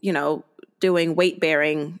to, you know, doing weight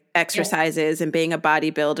bearing exercises and being a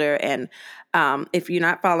bodybuilder. And if you're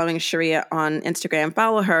not following Sharia on Instagram,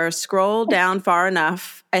 follow her, scroll down far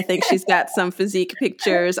enough. I think she's got some physique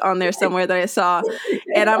pictures on there somewhere that I saw.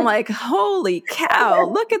 And I'm like, holy cow,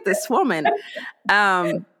 look at this woman.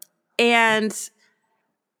 And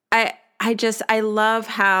I love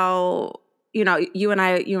how, you know, you and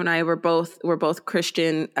I were both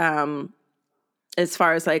Christian, as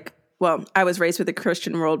far as like, well, I was raised with a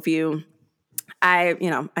Christian worldview. I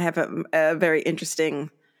have a very interesting,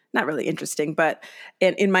 not really interesting, but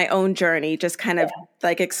in my own journey, just kind of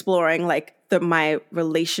like exploring like my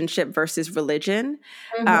relationship versus religion.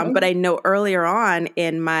 But I know earlier on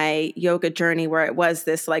in my yoga journey where it was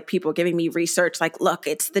this like people giving me research, like, look,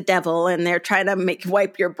 it's the devil and they're trying to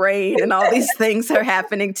wipe your brain and all these things are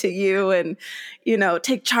happening to you and, you know,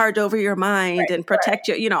 take charge over your mind and protect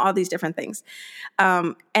you, you know, all these different things.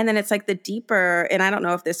 And then it's like the deeper, and I don't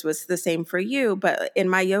know if this was the same for you, but in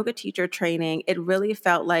my yoga teacher training, it really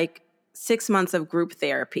felt like 6 months of group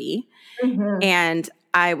therapy. And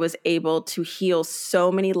I was able to heal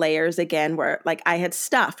so many layers again, where like I had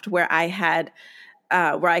stuffed, where I had,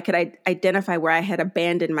 where I could identify where I had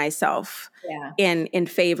abandoned myself in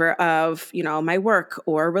favor of, you know, my work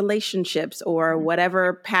or relationships or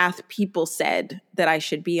whatever path people said that I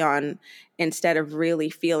should be on, instead of really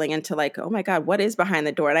feeling into like, oh my God, what is behind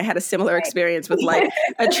the door? And I had a similar experience with like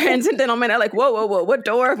a transcendental man. I'm like, whoa, what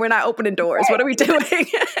door? We're not opening doors. What are we doing?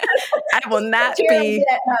 I will not be.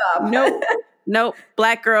 Nope.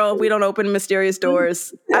 Black girl, we don't open mysterious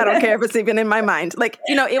doors. I don't care if it's even in my mind. Like,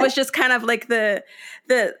 you know, it was just kind of like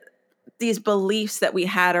these beliefs that we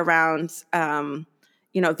had around,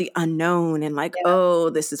 you know, the unknown and like, oh,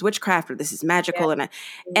 this is witchcraft or this is magical. And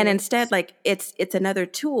instead, like it's another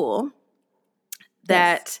tool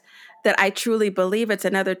that I truly believe it's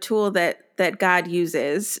another tool that God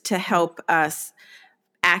uses to help us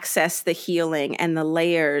access the healing and the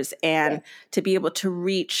layers and to be able to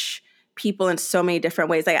reach people in so many different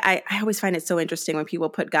ways. Like I always find it so interesting when people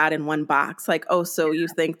put God in one box. Like, oh, so you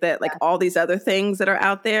think that like all these other things that are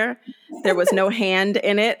out there, there was no hand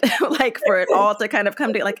in it, like for it all to kind of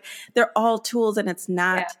come to, like, they're all tools, and it's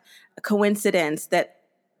not a coincidence that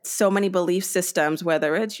so many belief systems,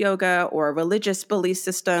 whether it's yoga or religious belief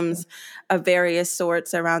systems of various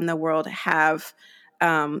sorts around the world, have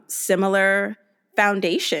similar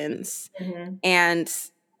foundations. And,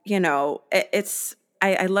 you know,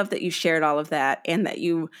 I love that you shared all of that, and that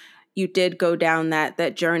you did go down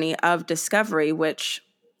that journey of discovery, which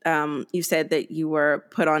you said that you were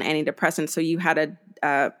put on antidepressants. So you had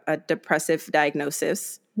a depressive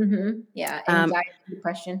diagnosis. Yeah.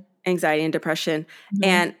 Anxiety and depression.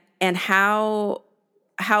 And And how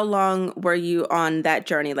long were you on that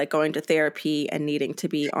journey, like going to therapy and needing to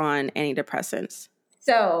be on antidepressants?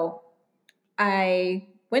 So I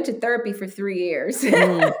went to therapy for 3 years.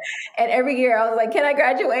 And every year I was like, can I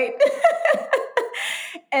graduate?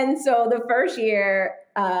 And so the first year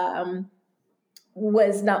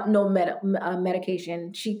was no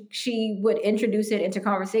medication. She would introduce it into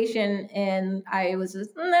conversation, and I was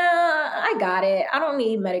just, nah, I got it. I don't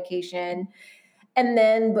need medication. And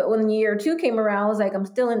then, but when year 2 came around, I was like, I'm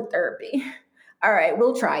still in therapy. All right,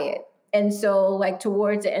 we'll try it. And so, like,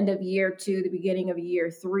 towards the end of year 2, the beginning of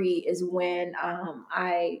year 3 is when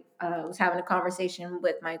I was having a conversation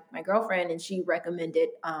with my girlfriend, and she recommended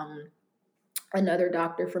another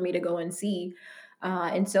doctor for me to go and see.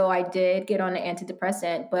 And so I did get on an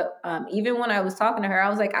antidepressant. But even when I was talking to her, I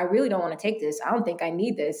was like, I really don't want to take this. I don't think I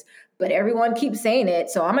need this. But everyone keeps saying it,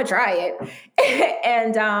 so I'm going to try it.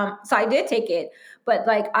 And so I did take it. But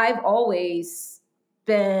like, I've always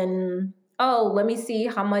been, oh, let me see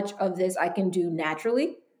how much of this I can do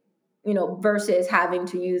naturally, versus having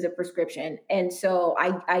to use a prescription. And so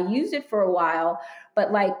I used it for a while,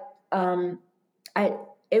 but like, I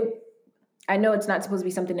it I know it's not supposed to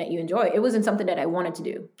be something that you enjoy. It wasn't something that I wanted to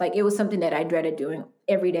do. Like, it was something that I dreaded doing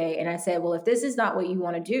every day. And I said, well, if this is not what you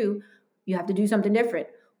want to do, you have to do something different.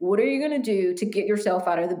 What are you going to do to get yourself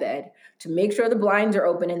out of the bed, to make sure the blinds are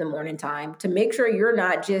open in the morning time, to make sure you're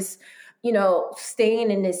not just,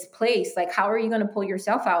 staying in this place? Like, how are you going to pull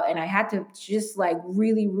yourself out? And I had to just like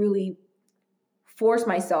really, really force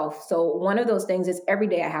myself. So one of those things is every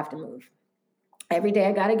day I have to move. Every day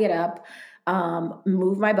I got to get up,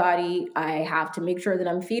 move my body. I have to make sure that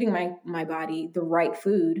I'm feeding my body the right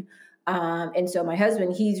food. And so my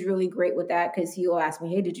husband, he's really great with that, because he'll ask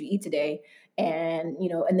me, hey, did you eat today? And,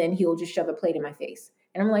 and then he'll just shove a plate in my face.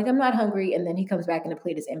 And I'm like, I'm not hungry. And then he comes back and the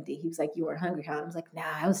plate is empty. He was like, you weren't hungry, huh? I was like, nah,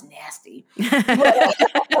 I was nasty.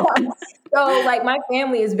 So like, my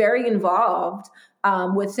family is very involved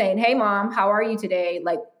with saying, hey, mom, how are you today?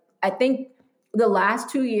 Like, I think the last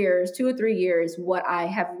 2 years, 2 or 3 years, what I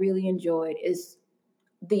have really enjoyed is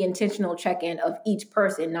the intentional check-in of each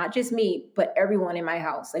person, not just me, but everyone in my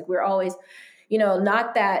house. Like, we're always,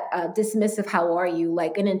 not that dismissive, how are you?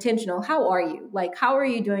 Like an intentional, how are you? Like, how are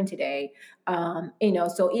you doing today?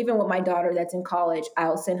 So even with my daughter that's in college,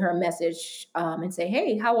 I'll send her a message and say,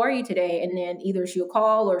 hey, how are you today? And then either she'll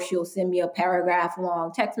call or she'll send me a paragraph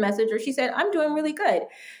long text message, or she said, I'm doing really good.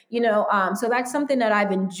 So that's something that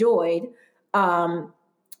I've enjoyed. But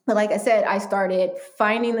like I said, I started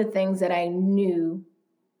finding the things that I knew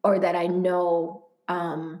or that I know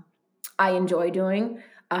I enjoy doing.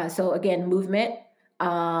 So again, movement,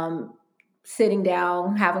 sitting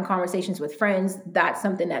down, having conversations with friends, that's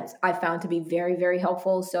something that I found to be very, very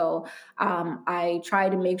helpful. So I try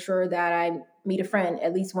to make sure that I meet a friend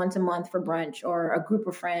at least once a month for brunch, or a group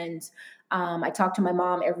of friends. I talk to my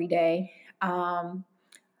mom every day.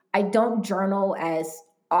 I don't journal as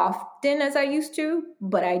often as I used to,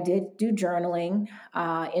 but I did do journaling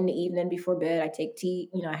in the evening before bed. I take tea,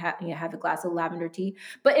 I have a glass of lavender tea,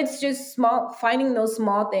 but it's just finding those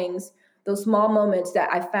small things, those small moments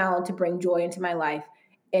that I found to bring joy into my life.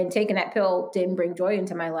 And taking that pill didn't bring joy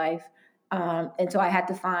into my life. And so I had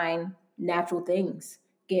to find natural things.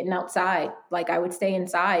 Getting outside, like I would stay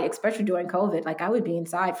inside, especially during COVID. Like, I would be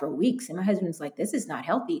inside for weeks, and my husband's like, this is not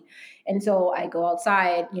healthy. And so I go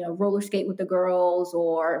outside, roller skate with the girls,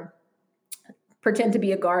 or pretend to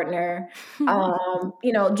be a gardener.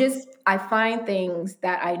 Just I find things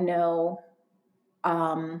that I know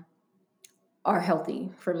are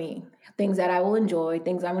healthy for me, things that I will enjoy,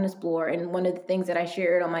 things I'm going to explore. And one of the things that I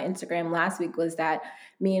shared on my Instagram last week was that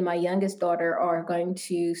me and my youngest daughter are going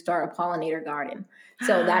to start a pollinator garden.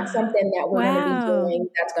 So that's something that we're going to be doing.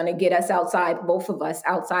 That's going to get us outside, both of us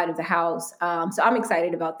outside of the house. So I'm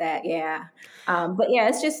excited about that. Yeah. But yeah,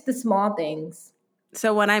 it's just the small things.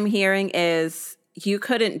 So what I'm hearing is you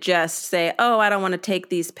couldn't just say, oh, I don't want to take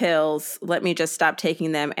these pills, let me just stop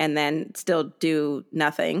taking them, and then still do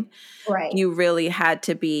nothing. Right. You really had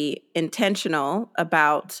to be intentional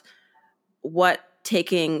about what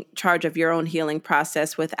taking charge of your own healing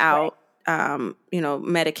process without,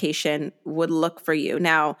 medication would look for you.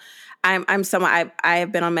 Now, I'm someone, I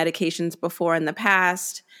have been on medications before in the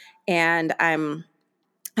past, and I'm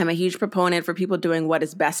a huge proponent for people doing what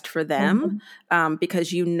is best for them,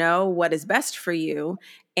 because you know what is best for you.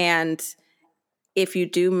 And if you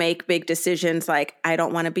do make big decisions like, I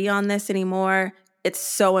don't want to be on this anymore, it's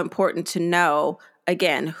so important to know,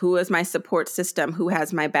 again, who is my support system, who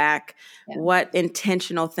has my back, what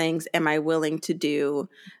intentional things am I willing to do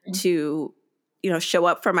to, show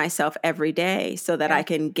up for myself every day so that I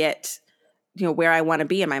can get where I want to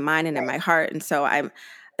be in my mind and in Right. my heart. And so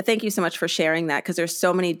thank you so much for sharing that, because there's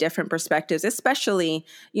so many different perspectives, especially,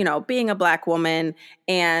 being a Black woman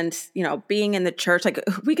and, being in the church. Like,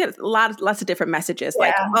 we get lots of different messages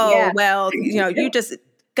like, Yeah. oh, Yeah. well, you just,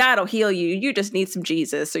 God will heal you. You just need some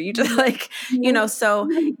Jesus. Or you just so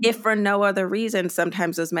if for no other reason,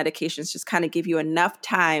 sometimes those medications just kind of give you enough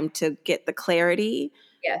time to get the clarity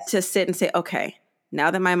Yes. to sit and say, okay, now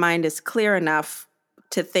that my mind is clear enough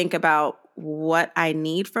to think about what I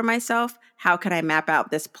need for myself, how can I map out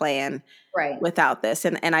this plan Right. without this?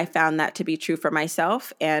 And I found that to be true for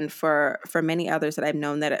myself and for many others that I've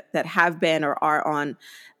known that have been or are on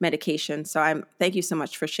medication. So thank you so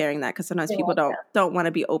much for sharing that, because sometimes people don't want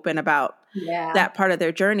to be open about that part of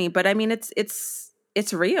their journey. But I mean,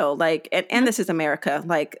 it's real. Like, and this is America.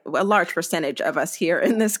 Like, a large percentage of us here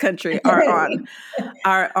in this country are on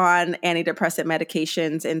antidepressant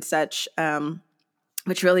medications and such.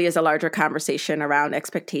 Which really is a larger conversation around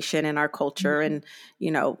expectation in our culture and,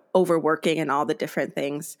 overworking and all the different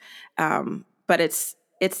things. But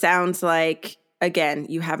it sounds like, again,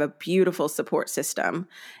 you have a beautiful support system,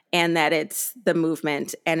 and that it's the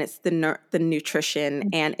movement and it's the nutrition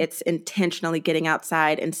and it's intentionally getting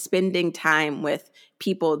outside and spending time with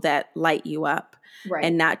people that light you up. Right.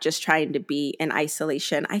 And not just trying to be in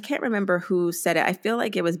isolation. I can't remember who said it. I feel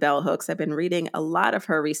like it was Bell Hooks. I've been reading a lot of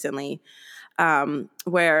her recently.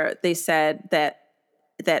 Where they said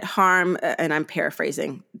that harm, and I'm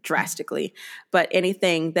paraphrasing drastically, but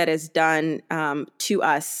anything that is done to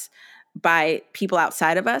us by people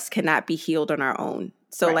outside of us cannot be healed on our own.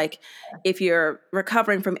 So like, if you're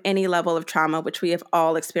recovering from any level of trauma, which we have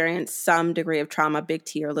all experienced some degree of trauma, big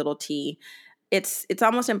T or little t, it's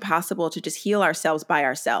almost impossible to just heal ourselves by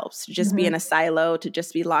ourselves, to just be in a silo, to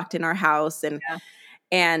just be locked in our house.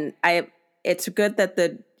 And it's good that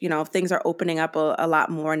things are opening up a lot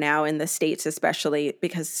more now in the States, especially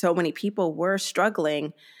because so many people were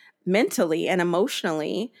struggling mentally and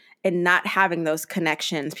emotionally and not having those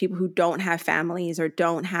connections, people who don't have families or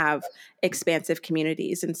don't have expansive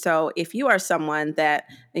communities. And so if you are someone that,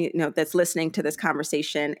 that's listening to this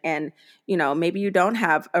conversation and, maybe you don't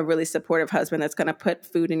have a really supportive husband that's going to put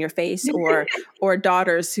food in your face or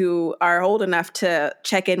daughters who are old enough to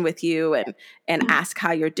check in with you and ask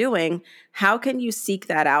how you're doing, how can you seek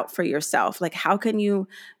that out for yourself? Like, how can you,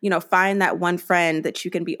 find that one friend that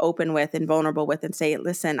you can be open with and vulnerable with and say,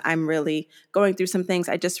 listen, I'm really going through some things.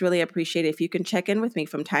 I just really appreciate it if you can check in with me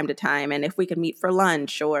from time to time. And if we can meet for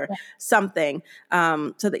lunch or something,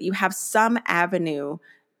 so that you have some avenue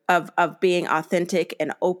of being authentic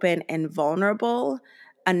and open and vulnerable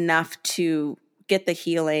enough to get the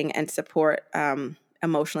healing and support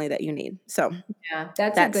emotionally that you need. So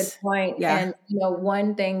that's a good point. Yeah. And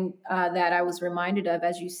one thing that I was reminded of,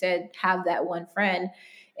 as you said, have that one friend,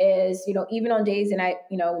 is even on days and I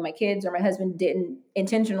my kids or my husband didn't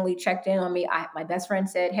intentionally check in on me, my best friend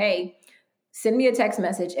said, hey, send me a text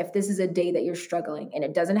message if this is a day that you're struggling. And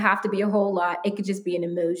it doesn't have to be a whole lot. It could just be an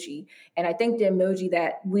emoji. And I think the emoji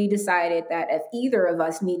that we decided that if either of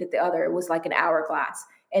us needed the other, it was like an hourglass.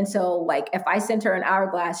 And so like, if I sent her an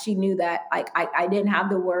hourglass, she knew that like I didn't have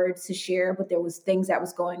the words to share, but there was things that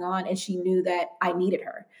was going on and she knew that I needed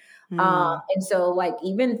her. And so like,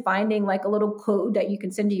 even finding like a little code that you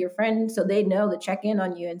can send to your friend so they know to check in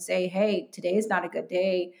on you and say, hey, today is not a good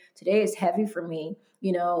day. Today is heavy for me,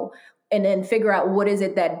 and then figure out what is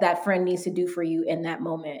it that friend needs to do for you in that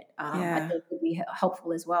moment. I think would be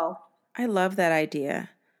helpful as well. I love that idea.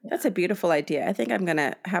 That's a beautiful idea. I think I'm going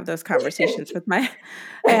to have those conversations with I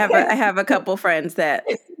have a couple friends that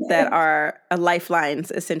are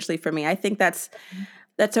lifelines essentially for me. I think that's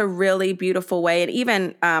a really beautiful way. And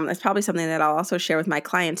even it's probably something that I'll also share with my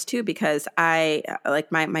clients too, because I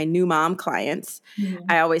like my new mom clients.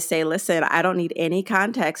 I always say, listen, I don't need any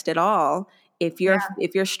context at all. If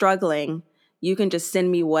you're struggling, you can just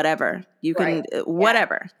send me whatever. You can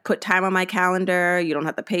whatever. Put time on my calendar. You don't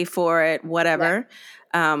have to pay for it, whatever.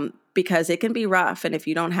 Because it can be rough. And if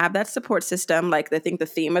you don't have that support system, like I think the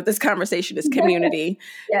theme of this conversation is community,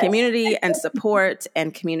 community and support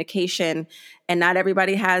and communication. And not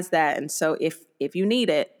everybody has that. And so if you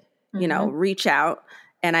need it, reach out.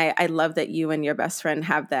 And I love that you and your best friend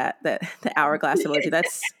have the hourglass emoji.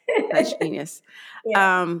 That's genius.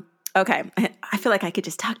 Okay. I feel like I could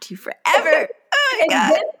just talk to you forever. It's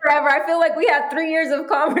been forever. I feel like we have 3 years of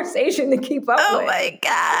conversation to keep up with. Oh my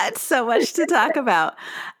God. So much to talk about.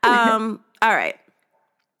 All right.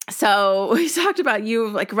 So we talked about you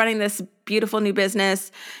like running this beautiful new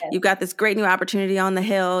business. You've got this great new opportunity on the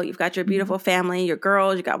hill. You've got your beautiful family, your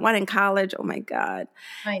girls, you got one in college. Oh my God.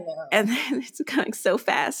 I know. And then it's going so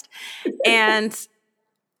fast. And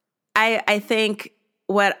I think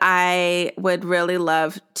what I would really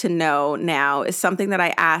love to know now is something that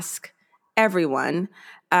I ask everyone,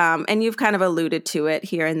 and you've kind of alluded to it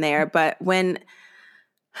here and there, but when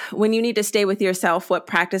you need to stay with yourself, what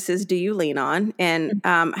practices do you lean on? And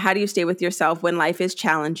how do you stay with yourself when life is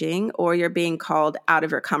challenging or you're being called out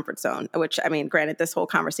of your comfort zone? Which, I mean, granted, this whole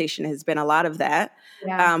conversation has been a lot of that.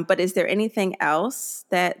 Yeah. But is there anything else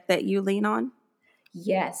that you lean on?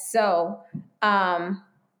 Yes. So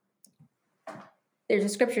there's a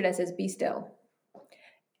scripture that says, be still.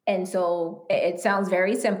 And so it sounds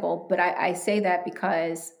very simple, but I say that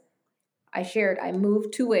because I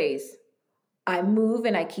move two ways. I move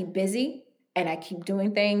and I keep busy and I keep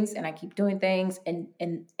doing things and I keep doing things and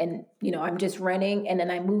I'm just running, and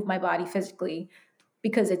then I move my body physically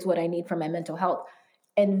because it's what I need for my mental health.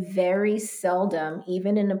 And very seldom,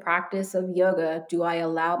 even in the practice of yoga, do I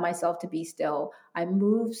allow myself to be still. I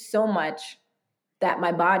move so much that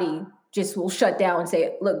my body just will shut down and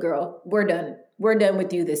say, look, girl, we're done. We're done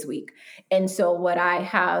with you this week. And so what I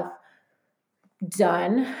have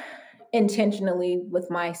done intentionally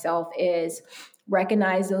with myself is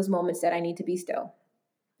recognize those moments that I need to be still.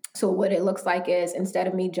 So what it looks like is, instead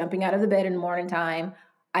of me jumping out of the bed in the morning time,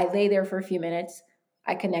 I lay there for a few minutes.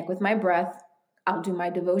 I connect with my breath. I'll do my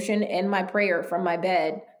devotion and my prayer from my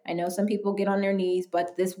bed. I know some people get on their knees,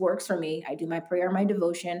 but this works for me. I do my prayer, my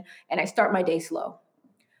devotion, and I start my day slow.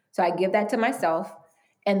 So I give that to myself.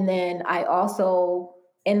 And then I also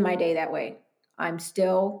end my day that way. I'm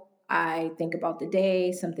still, I think about the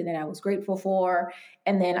day, something that I was grateful for,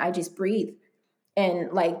 and then I just breathe.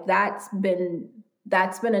 And like that's been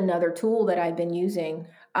another tool that I've been using,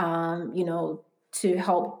 to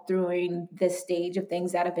help during this stage of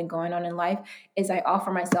things that have been going on in life, is I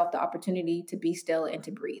offer myself the opportunity to be still and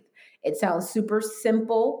to breathe. It sounds super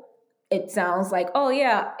simple. It sounds like, oh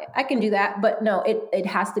yeah, I can do that. But no, it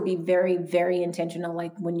has to be very, very intentional.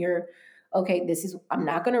 Like when you're, okay, I'm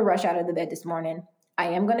not going to rush out of the bed this morning. I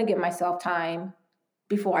am going to give myself time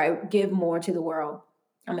before I give more to the world.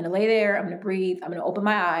 I'm going to lay there. I'm going to breathe. I'm going to open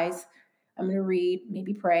my eyes. I'm going to read,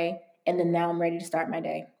 maybe pray. And then now I'm ready to start my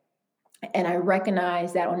day. And I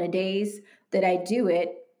recognize that on the days that I do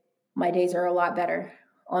it, my days are a lot better.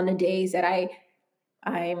 On the days that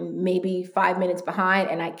I'm maybe 5 minutes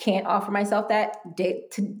behind and I can't offer myself that day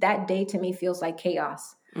to me feels like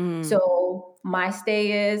chaos. So my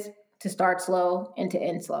stay is to start slow and to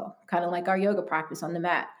end slow, kind of like our yoga practice on the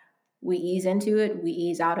mat. We ease into it, we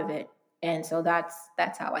ease out of it. And so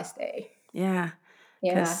that's how I stay. Yeah.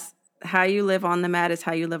 Because how you live on the mat is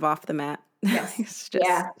how you live off the mat. Yes. It's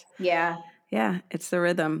just, yeah, it's the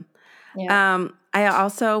rhythm. Yeah. I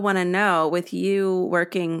also want to know, with you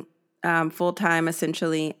working full-time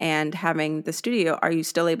essentially and having the studio, are you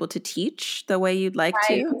still able to teach the way you'd like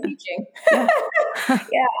to? I'm teaching. Yeah.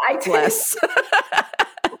 Yeah, I Bless.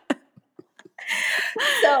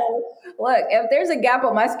 So look, if there's a gap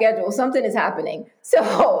on my schedule, something is happening.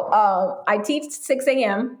 So I teach 6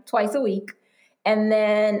 a.m. twice a week. And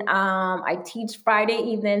then I teach Friday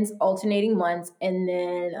evenings, alternating months. And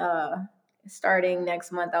then starting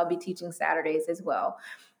next month, I'll be teaching Saturdays as well.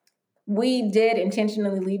 We did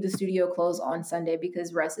intentionally leave the studio closed on Sunday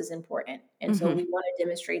because rest is important. And so we want to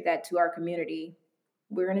demonstrate that to our community.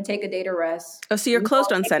 We're going to take a day to rest. Oh, so you're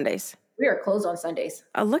closed on Sundays? We are closed on Sundays.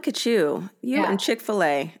 Oh, look at you. You and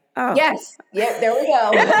Chick-fil-A. Oh. Yes. Yeah, there we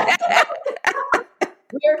go.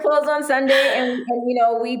 We are closed on Sunday, and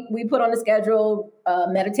we put on the schedule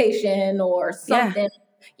meditation or something.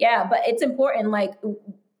 Yeah, but it's important. Like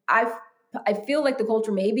I feel like the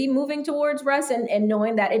culture may be moving towards rest and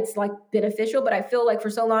knowing that it's like beneficial, but I feel like for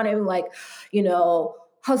so long it was like,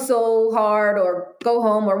 hustle hard or go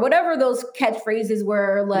home or whatever those catchphrases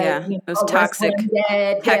were, like those toxic,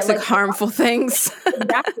 harmful things.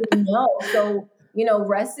 Exactly. No. So,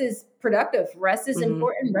 rest is productive. Rest is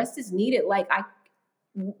important. Rest is needed. Like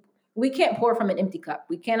we can't pour from an empty cup.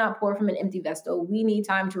 We cannot pour from an empty vessel. We need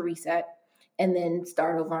time to reset and then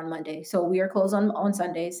start over on Monday. So we are closed on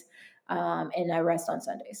Sundays, and I rest on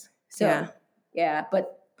Sundays. So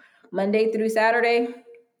but Monday through Saturday,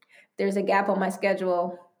 there's a gap on my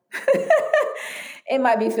schedule. It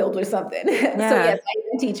might be filled with something. So yes,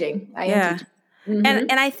 I am teaching. I am teaching.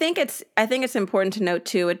 And I think it's important to note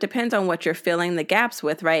too, it depends on what you're filling the gaps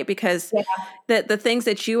with, right? Because the things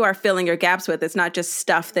that you are filling your gaps with, it's not just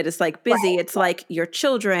stuff that is like busy. Right. It's like your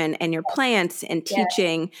children and your plants and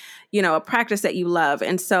teaching, a practice that you love.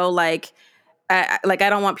 And so like, I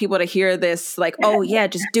don't want people to hear this like, oh yeah,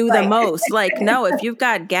 just do the most. Like, no, if you've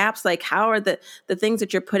got gaps, like how are the things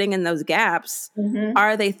that you're putting in those gaps,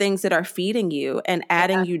 are they things that are feeding you and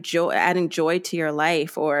adding you joy, adding joy to your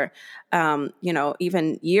life, or,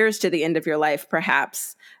 even years to the end of your life,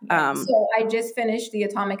 perhaps. So I just finished The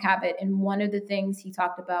Atomic Habit, and one of the things he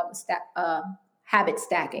talked about was habit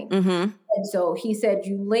stacking. And so he said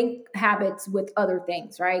you link habits with other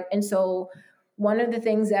things, right? And so one of the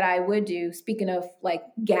things that I would do, speaking of like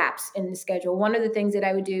gaps in the schedule, one of the things that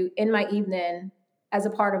I would do in my evening as a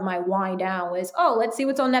part of my wind down was, let's see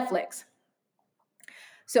what's on Netflix.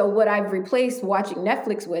 So what I've replaced watching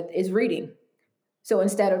Netflix with is reading. So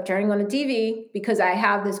instead of turning on the TV, because I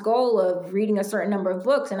have this goal of reading a certain number of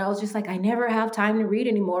books, and I was just like, I never have time to read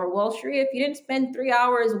anymore. Well, Shreya, if you didn't spend 3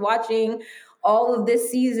 hours watching all of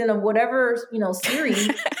this season of whatever, series,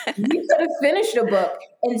 you could have finished a book.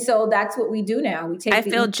 And so that's what we do now. I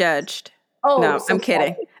feel judged. Oh, no, I'm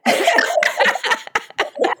kidding.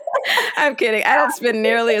 I'm kidding. I don't spend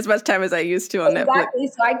nearly as much time as I used to on Netflix. Exactly.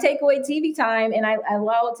 So I take away TV time and I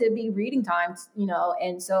allow it to be reading time,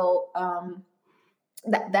 and so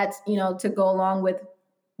that's, to go along with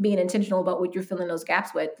being intentional about what you're filling those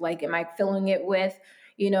gaps with. Like, am I filling it with,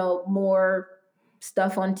 more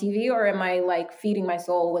stuff on TV, or am I like feeding my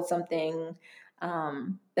soul with something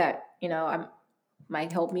that,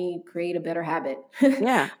 might help me create a better habit?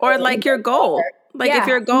 Yeah. Or like your goal. Like if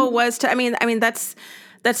your goal was to, I mean, that's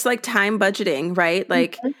like time budgeting, right?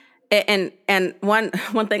 Like, and one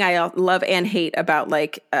thing I love and hate about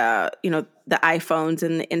like, the iPhones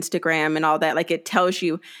and the Instagram and all that, like it tells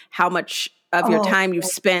you how much of your time you've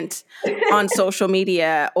spent on social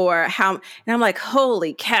media, or and I'm like,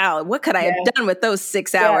 holy cow, what could I have done with those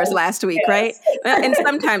 6 hours last week? Right. And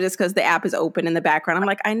sometimes it's because the app is open in the background. I'm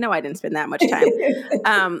like, I know I didn't spend that much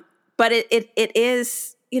time. But it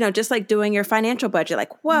is, just like doing your financial budget,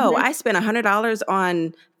 like, whoa, I spent $100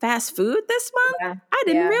 on fast food this month. I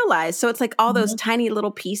didn't realize. So it's like all those tiny little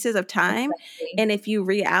pieces of time. And if you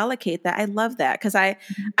reallocate that, I love that. Cause I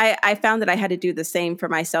found that I had to do the same for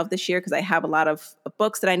myself this year, because I have a lot of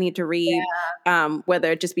books that I need to read,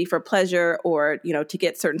 whether it just be for pleasure or, to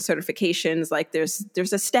get certain certifications. Like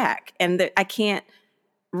there's a stack, and I can't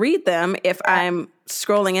read them if I'm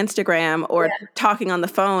scrolling Instagram or talking on the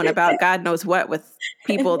phone about God knows what with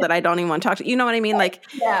people that I don't even want to talk to. You know what I mean? Like,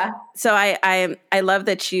 so I love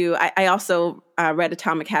that I also read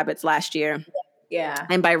Atomic Habits last year. Yeah.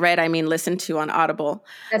 And by read, I mean listened to on Audible.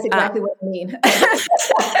 That's exactly what I mean.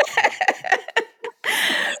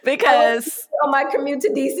 Because on my commute to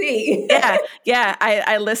DC.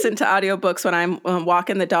 I listen to audiobooks when I'm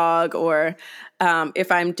walking the dog, or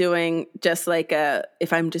if I'm doing just like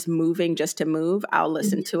if I'm just moving just to move, I'll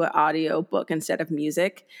listen to an audio book instead of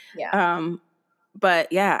music.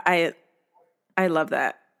 But yeah, I love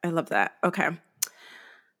that. I love that. Okay.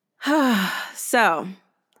 So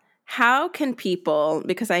how can people,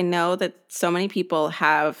 because I know that so many people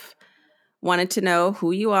have wanted to know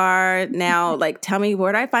who you are now, like, tell me,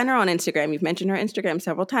 where do I find her on Instagram? You've mentioned her Instagram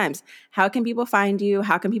several times. How can people find you?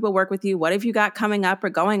 How can people work with you? What have you got coming up or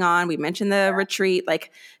going on? We mentioned the retreat.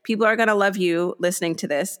 Like, people are going to love you listening to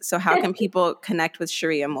this. So how can people connect with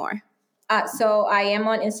Shreya more? So I am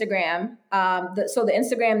on Instagram. The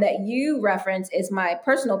Instagram that you reference is my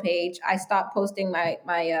personal page. I stopped posting my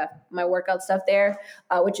workout stuff there,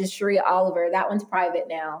 which is Shreya Oliver. That one's private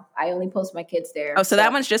now. I only post my kids there. Oh, so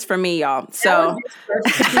that one's just for me, y'all. So,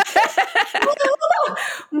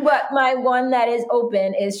 but my one that is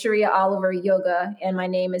open is Shreya Oliver Yoga, and my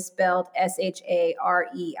name is spelled SHAREIA,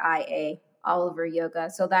 Oliver Yoga.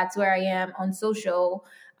 So that's where I am on social.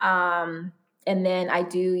 And then I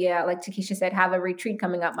do, like Takesha said, have a retreat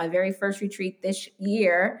coming up. My very first retreat this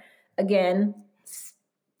year. Again,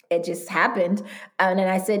 it just happened. And then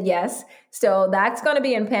I said yes. So that's going to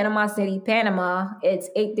be in Panama City, Panama. It's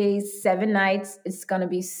 8 days, 7 nights. It's going to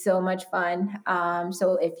be so much fun.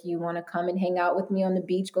 So if you want to come and hang out with me on the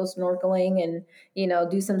beach, go snorkeling and,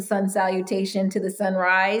 do some sun salutation to the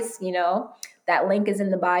sunrise, that link is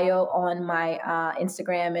in the bio on my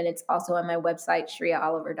Instagram, and it's also on my website,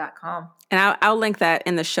 shreyaoliver.com. And I'll link that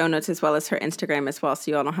in the show notes, as well as her Instagram as well, so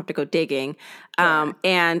you all don't have to go digging.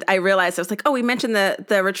 And I realized, I was like, oh, we mentioned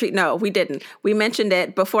the retreat. No, we didn't. We mentioned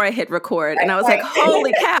it before I hit record. And I was like,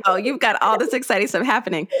 holy cow, you've got all this exciting stuff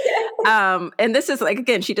happening. And this is like,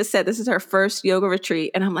 again, she just said this is her first yoga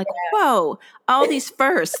retreat. And I'm like, whoa, all these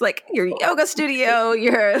firsts, like your yoga studio,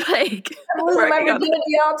 you're like, I'm losing my virginity,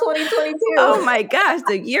 y'all, 2022. Oh my gosh,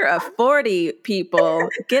 the year of 40, people.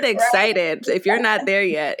 Get excited. If you're not there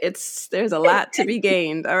yet, there's a lot to be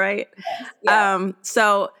gained. All right.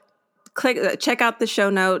 So check out the show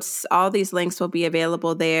notes. All these links will be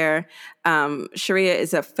available there. Sharia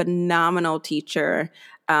is a phenomenal teacher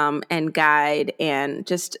and guide and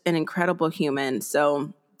just an incredible human.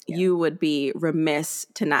 So you would be remiss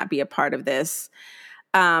to not be a part of this.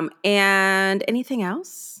 And anything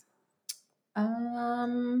else? I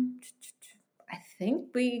think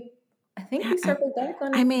we circled back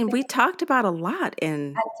on. I mean, we talked about a lot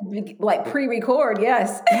in like pre-record.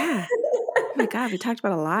 Yes. Yeah. Oh my God, we talked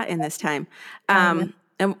about a lot in this time. And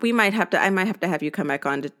I might have to have you come back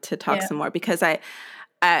on to talk some more, because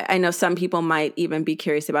I know some people might even be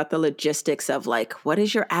curious about the logistics of like, what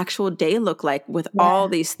does your actual day look like with all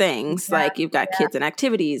these things? Like you've got kids and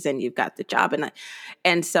activities and you've got the job.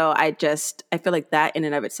 And so I feel like that in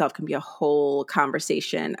and of itself can be a whole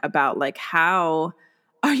conversation about like, how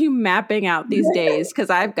are you mapping out these days?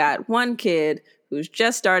 Because I've got one kid who's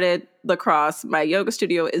just started lacrosse. My yoga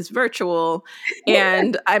studio is virtual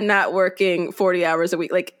and I'm not working 40 hours a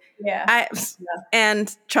week. Like,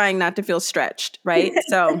 and trying not to feel stretched, right?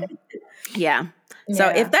 So, So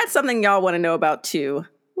if that's something y'all want to know about too,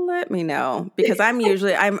 let me know, because I'm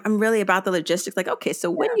really about the logistics. Like, okay,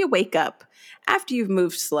 so when you wake up after you've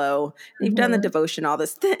moved slow, you've done the devotion, all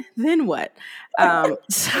this, then what?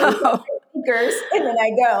 So. And then I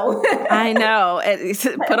go. I know.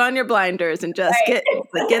 Put on your blinders and just get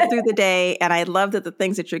through the day. And I love that the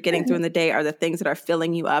things that you're getting through in the day are the things that are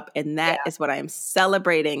filling you up. And that is what I am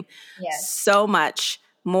celebrating so much.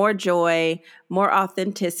 More joy, more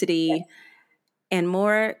authenticity, and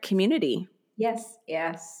more community. Yes.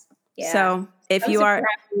 Yeah. So if you are,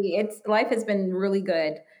 life has been really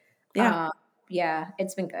good. Yeah.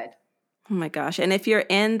 It's been good. Oh my gosh. And if you're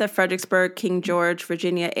in the Fredericksburg, King George,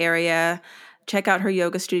 Virginia area, check out her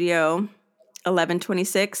yoga studio,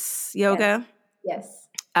 1126 Yoga. Yes.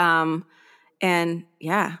 And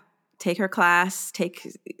take her class, take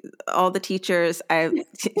all the teachers.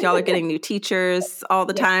 Y'all are getting new teachers all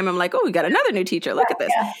the time. I'm like, oh, we got another new teacher. Look at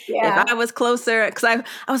this. If I was closer, because I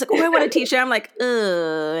was like, oh, I want to teach her. I'm like,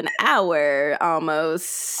 an hour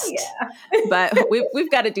almost. But we've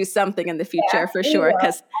got to do something in the future for sure,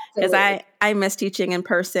 because I miss teaching in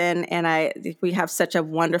person, and we have such a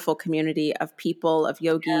wonderful community of people, of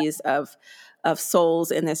yogis, of souls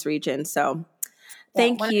in this region. So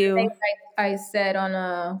thank you. One of the things I said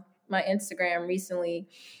on my Instagram recently,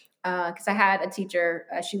 because I had a teacher,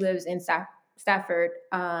 she lives in Stafford.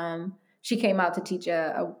 She came out to teach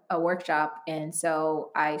a workshop. And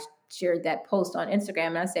so I shared that post on Instagram.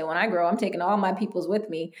 And I said, when I grow, I'm taking all my peoples with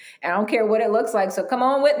me. And I don't care what it looks like. So come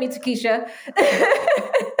on with me, Takesha.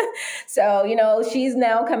 So, she's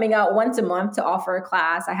now coming out once a month to offer a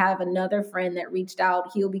class. I have another friend that reached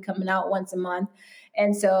out. He'll be coming out once a month.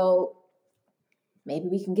 And so maybe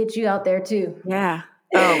we can get you out there too. Yeah.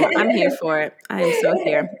 Oh, I'm here for it. I am so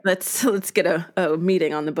here. Let's get a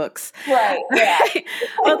meeting on the books. Right. Yeah.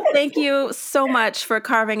 Well, thank you so much for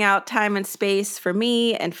carving out time and space for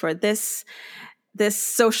me and for this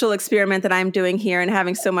social experiment that I'm doing here and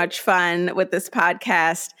having so much fun with this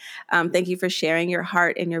podcast. Thank you for sharing your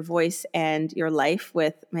heart and your voice and your life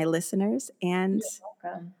with my listeners. And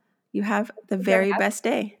you have the very best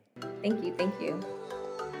day. Thank you.